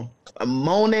man moan. A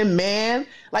moaning man.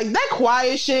 Like that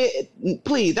quiet shit,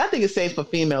 please, I think it's safe for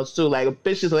females too. Like a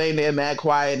bitch just laying there mad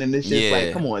quiet and it's just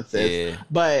like, come on, sis. Yeah.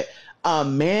 But a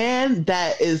man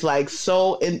that is like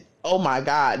so in, oh my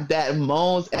God, that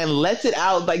moans and lets it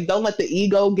out. Like don't let the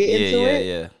ego get into it.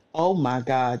 Yeah. Oh my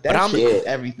God, But that I'm- shit,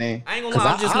 everything. I ain't gonna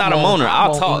lie, I'm just not a moaner.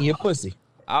 I'll talk. Your pussy.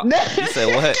 You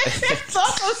said what?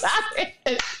 Talk about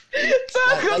it.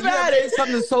 Talk Like, about you it.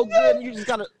 something so good, and you just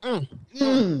gotta.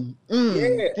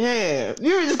 Yeah,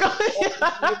 you just go.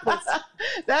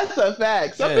 That's a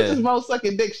fact. Some Yeah. bitches moan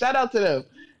sucking dick. Shout out to them.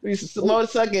 We moan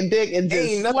sucking dick and just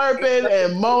Ain't nothing- slurping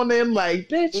and moaning like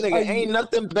bitch. Nigga, ain't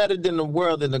nothing better than the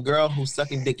world than a girl who's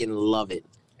sucking dick and love it.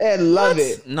 and love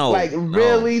it. No, like no.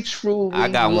 really, truly. I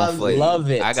got one love for it. you. Love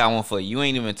it. I got one for you. You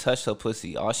ain't even touched her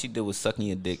pussy. All she did was sucking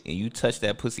your dick, and you touched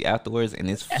that pussy afterwards, and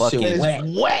it's That fucking shit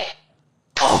It's wet.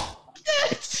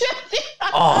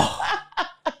 Oh,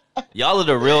 y'all are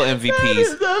the real That is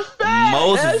MVPs. a fact.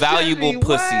 Most That shit valuable be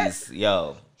pussies.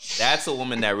 Yo, that's a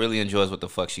woman that really enjoys what the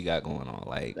fuck she got going on.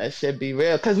 Like, That should be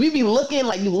real. Cause we be looking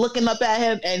like you looking up at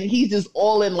him and he's just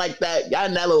all in like that, y'all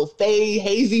in that little fade,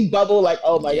 hazy bubble, like,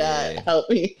 oh my Yeah. God, help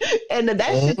me. And then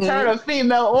that shit turn a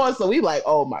female on. So we like,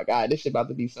 oh my God, this shit about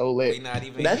to be so we lit. not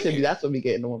even That should be here. that's what we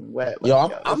getting the woman wet. Like, Yo,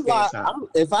 this I'm game li- time.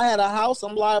 if I had a house,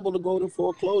 I'm liable to go to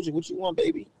foreclosure. What you want,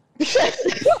 baby?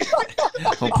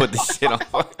 I'm gonna put this shit on.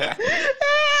 What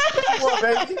you want,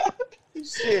 baby?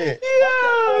 Shit.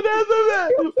 Yo, that's a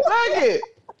fact. Fuck it.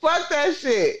 Fuck that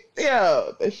shit.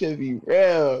 Yo, that should be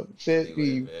real. Should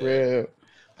be real.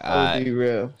 Should be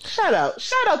real. Shout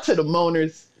out to the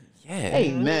moaners. Yeah,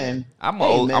 Amen. I'm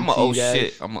Amen a to oh you guys.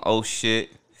 shit. I'm a oh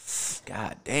shit.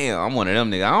 God damn, I'm one of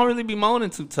them niggas. I don't really be moaning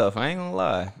too tough. I ain't gonna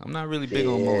lie. I'm not really big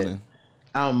on Yeah. moaning.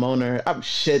 I'm a moaner. I'm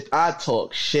shit. I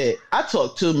talk shit. I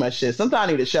talk too much shit. Sometimes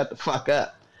I need to shut the fuck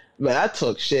up. But I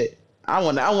talk shit. I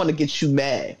wanna get you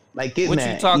mad. Like get What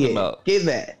mad. you talking Yeah, about? Get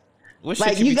mad. What shit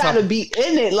Like you you be gotta talking? be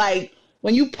in it. Like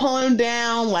when you pull him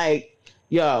down, like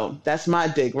yo, that's my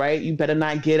dick, right? You better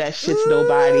not get that shit to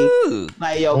nobody.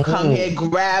 Like, yo, come here,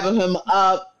 grabbing him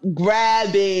up,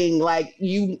 grabbing, like,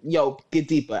 yo, get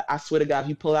deeper. I swear to God, if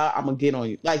you pull out, I'm gonna get on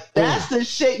you. Like, that's the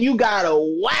shit you gotta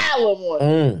wow them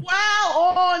on.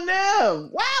 Wow on them.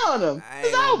 Wow on them.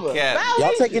 It's over.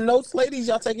 Y'all taking notes, ladies?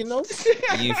 Y'all taking notes?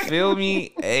 You feel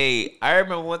me? Hey, I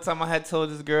remember one time I had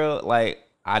told this girl, like,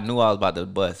 I knew I was about to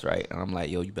bust, right? And I'm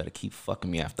like, yo, you better keep fucking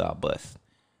me after I bust.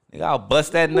 Nigga, I'll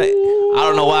bust that nut. I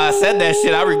don't know why I said that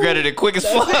shit. I regretted it quick as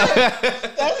fuck. That's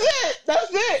it.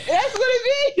 That's what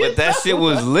it is. But that shit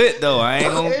was lit, though. I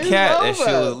ain't gonna cap. That shit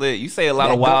was lit. You say a lot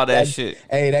of wild ass shit.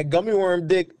 Hey, that gummy worm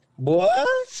dick, boy.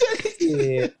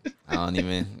 Yeah. I don't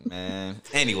even, man.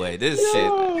 Anyway, this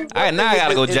shit. All right, now I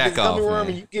gotta go jack off, gummy worm man.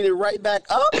 and you get it right back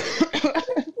up.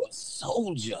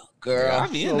 Soldier, girl. I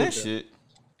be in that shit.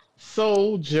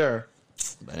 Soldier.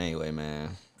 But anyway,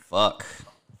 man. Fuck.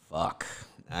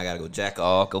 I gotta go jack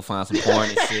off, go find some porn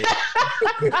and shit.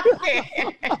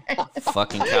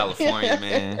 Fucking California,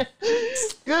 man.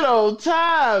 Good old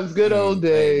times, good old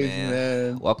days,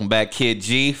 man. Welcome back, Kid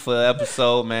G, for the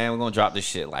episode, man. We're gonna drop this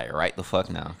shit like right the fuck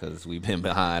now, because we've been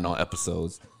behind on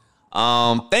episodes.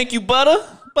 Thank you,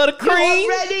 Buttercream.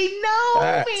 You already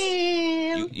know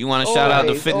me. You want to shout out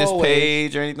the fitness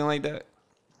page or anything like that?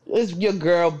 It's your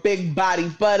girl, Big Body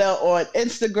Butter, on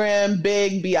Instagram,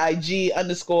 Big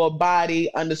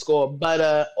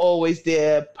BIG_body_butter. Always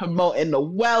there promoting the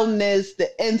wellness,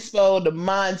 the inspo, the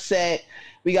mindset.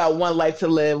 We got one life to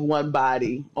live, one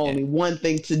body. Only one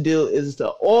thing to do is to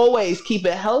always keep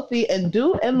it healthy and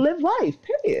live life,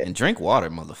 period. And drink water,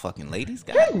 motherfucking ladies.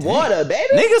 Drink water,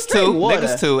 baby. Niggas too. Water.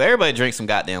 Niggas too. Everybody drink some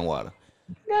goddamn water.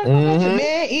 Your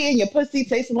man eating your pussy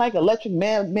tasting like electric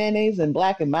mayonnaise and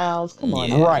Black and Miles. Come on,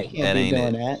 now. Right? Can't be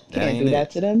doing that. Can't do it.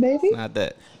 that to them, baby. It's not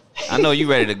that. I know you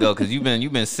ready to go because you've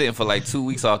been sitting for like 2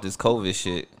 weeks off this COVID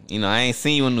shit. You know, I ain't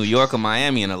seen you in New York or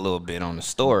Miami in a little bit on the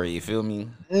story. You feel me?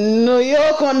 New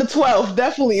York on the 12th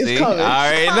definitely is coming. I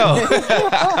already know.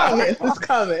 It's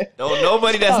coming. Don't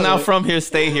nobody that's not from here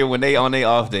stay here when they on their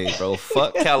off days, bro.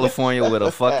 Fuck California with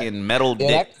a fucking metal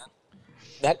dick.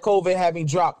 That COVID had me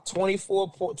drop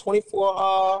 24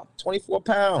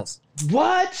 pounds.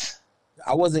 What?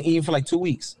 I wasn't eating for like 2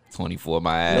 weeks. 24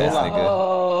 my ass, nigga.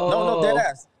 No, dead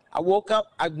ass. I woke up.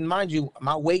 Mind you,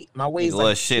 my weight is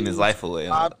like shitting his life away.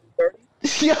 Yo,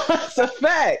 that's a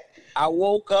fact. I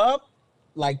woke up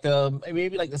like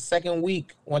maybe the second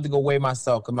week. Wanted to go weigh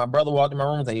myself because my brother walked in my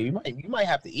room and said, "You might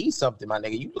have to eat something, my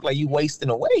nigga. You look like you wasting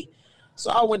away." So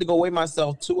I went to go weigh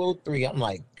myself 203. I'm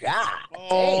like, God.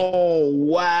 Oh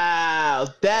wow,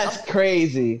 that's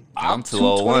crazy. I'm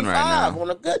 201 right now on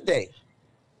a good day.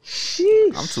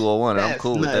 Sheesh. I'm 201 and I'm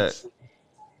cool with that.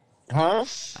 Huh?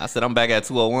 I said I'm back at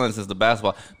 201 since the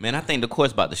basketball. Man, I think the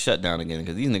court's about to shut down again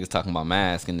because these niggas talking about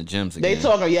masks in the gyms again. They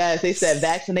talking, yes. They said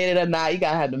vaccinated or not, you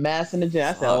gotta have the mask in the gym.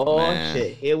 I said, man.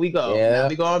 Shit, here we go. Yeah. Now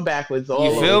we going backwards.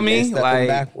 You feel me? Like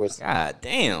backwards. God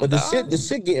damn. But the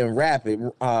shit getting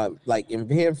rapid. Like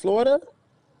here in Florida.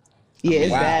 Yeah,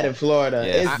 it's bad in Florida.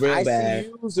 Yeah. It's real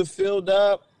bad. ICUs are filled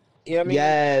up. You know what I mean?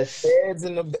 Yes. Beds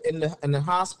in the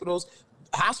hospitals.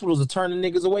 Hospitals are turning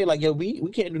niggas away. Like, yo, we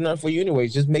can't do nothing for you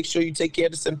anyways. Just make sure you take care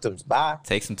of the symptoms. Bye.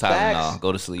 Take some Tylenol.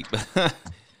 Go to sleep.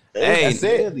 Hey,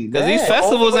 because these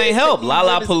festivals ain't help.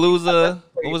 Lollapalooza.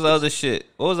 What was the other shit?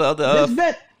 What was the other?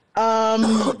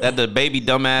 That the baby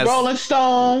dumbass. Rolling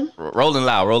Stone. Rolling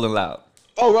Loud.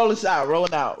 Oh,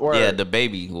 rolling out. Word. Yeah, the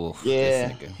baby. Oof,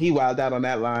 yeah, he wilded out on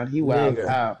that line. He wilded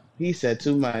out. He said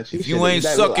too much. If you ain't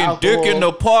sucking dick in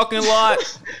the parking lot,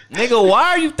 nigga, why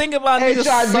are you thinking about niggas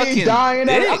sucking dying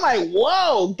dick? I'm like,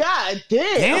 whoa, god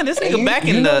damn. Damn, this nigga back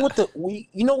in the...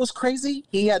 You know what's crazy?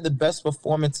 He had the best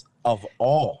performance of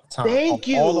all time. Thank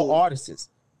you. All the artists.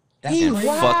 He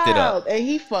fucked it up. And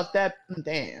he fucked that.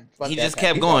 Damn. He just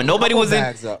kept going. Nobody was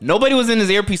in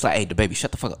his earpiece like, hey, the baby,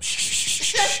 shut the fuck up.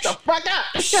 Shut the fuck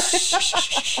up.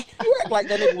 You act like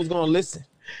that nigga was gonna listen.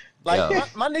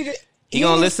 Like my nigga. He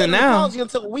gonna listen now.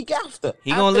 Until a week after.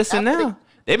 He gonna listen now.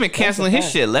 They've been canceling his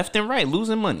shit left and right,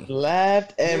 losing money.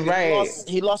 Left and right.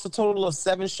 He lost a total of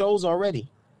 7 shows already.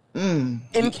 In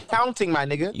counting, my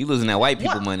nigga. You losing that white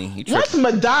people money. Once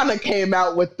Madonna came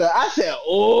out with I said,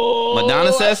 oh.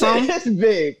 Madonna said something? It's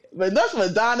big. But that's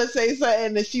Madonna say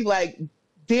something and she like,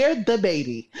 dear the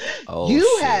baby. Oh, you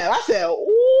shit. have. I said,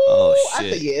 ooh. Oh, I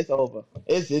said, yeah, it's over.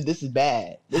 This is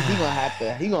bad. He gonna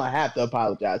have to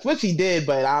apologize. Which he did,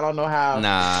 but I don't know how.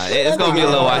 Nah, it's gonna be a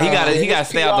little while. He gotta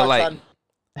stay out the light.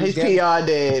 His PR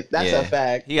did. That's a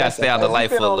fact. He gotta stay out the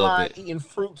light for a little bit. Eating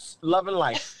fruits, loving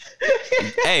life.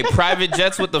 Hey, private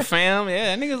jets with the fam.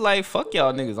 Yeah, niggas like fuck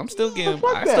y'all niggas. I still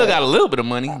got a little bit of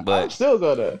money, but I'm still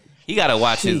gonna. He gotta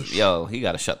watch his. Yo, he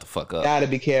gotta shut the fuck up. Gotta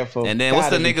be careful. And then what's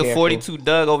the nigga 42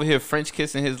 Doug over here French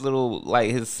kissing his little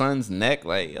his son's neck?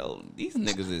 Like, yo, these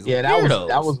niggas is weirdos.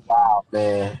 that was wild,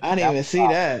 man. I didn't even see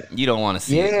that. You don't want to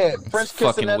see it. Yeah, French kissing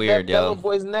fucking that weird, little yo.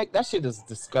 boy's neck. That shit is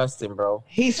disgusting, bro.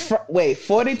 He's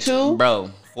 42,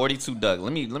 bro. 42 Doug.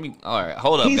 Let me. All right,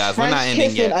 hold up, He's guys. French We're not ending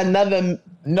kissing yet. another.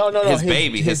 No. His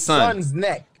baby, his son. son's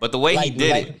neck. But the way he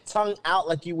did it, tongue out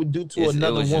like you would do to It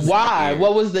another was woman. just Why? weird.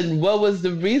 What was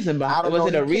the reason behind it? Was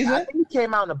it a reason? I think he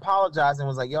came out and apologized and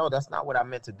was like, "Yo, that's not what I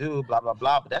meant to do." Blah blah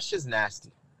blah. But that shit's nasty.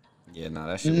 Yeah, no,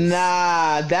 that shit.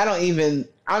 Nah, that don't even.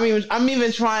 I'm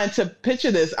even trying to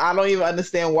picture this. I don't even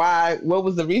understand why. What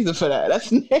was the reason for that?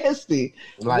 That's nasty.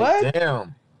 Like, what?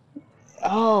 damn.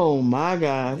 Oh my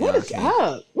God! What is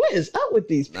up? What is up with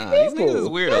these people? These niggas is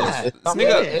weirdos. God, This Something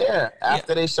in nigga, the air.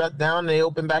 After they shut down, they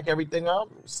open back everything up.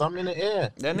 Something in the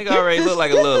air. that nigga already look like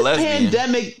a little lesbian.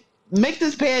 Pandemic. Make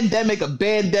this pandemic a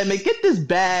bandemic. Get this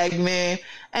bag, man,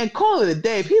 and call it a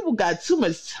day. People got too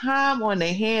much time on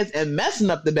their hands and messing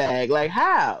up the bag. Like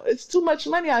how? It's too much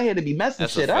money out here to be messing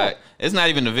That's shit a up. fact. It's not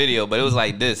even the video, but it was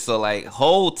like this. So like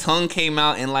whole tongue came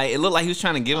out and like it looked like he was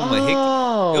trying to give him a hic.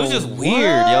 It was just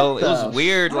weird, yo. It was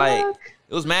weird, like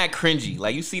it was mad cringy.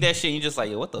 Like you see that shit and you just like,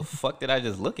 yo, what the fuck did I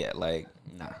just look at? Like,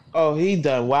 nah. Oh, he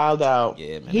done wild out.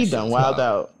 Yeah, man. He that done shit was wild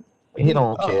wild. out. He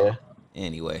don't care.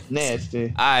 Anyway. Nasty.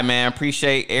 All right, man.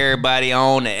 Appreciate everybody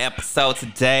on the episode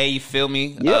today. You feel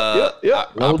me? Yep. I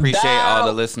No appreciate all doubt.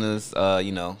 the listeners,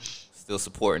 still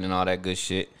supporting and all that good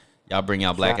shit. Y'all bring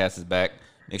y'all black asses back.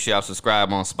 Make sure y'all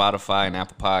subscribe on Spotify and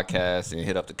Apple Podcasts and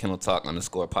hit up the Kindle Talk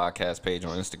 _podcast page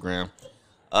on Instagram.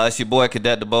 It's your boy,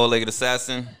 Cadet the Bow-Legged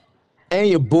Assassin. And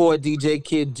your boy, DJ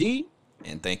Kid G.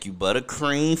 And thank you,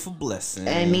 Buttercream, for blessing.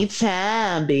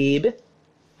 Anytime, babe.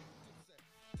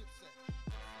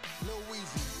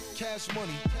 Cash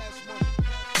money.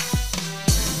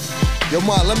 Yo,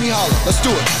 Ma, let me holler. Let's do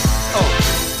it.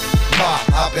 Ma,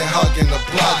 I've been hugging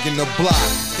the block.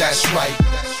 That's right.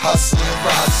 Hustling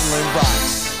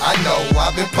rocks. I know,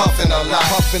 I've been puffing a lot.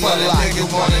 But a nigga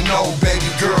wanna know, baby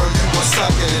girl, you gon'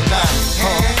 suck it or not?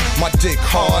 My dick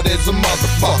hard as a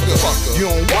motherfucker. You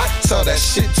don't what? Tell that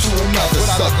shit to another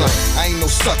sucker. I ain't no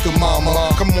sucker,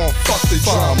 mama. Come on, fuck the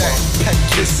drama. Pet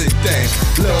kiss it then.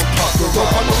 Lil'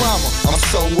 Panorama. I'm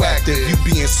so active, you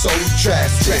being so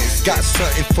drastic. Got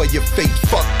something for your fate,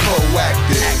 fuck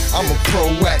proactive. I'm a pro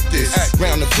at this,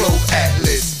 round the globe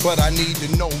atlas. But I need to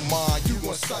know, ma, you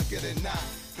gon' suck it or not?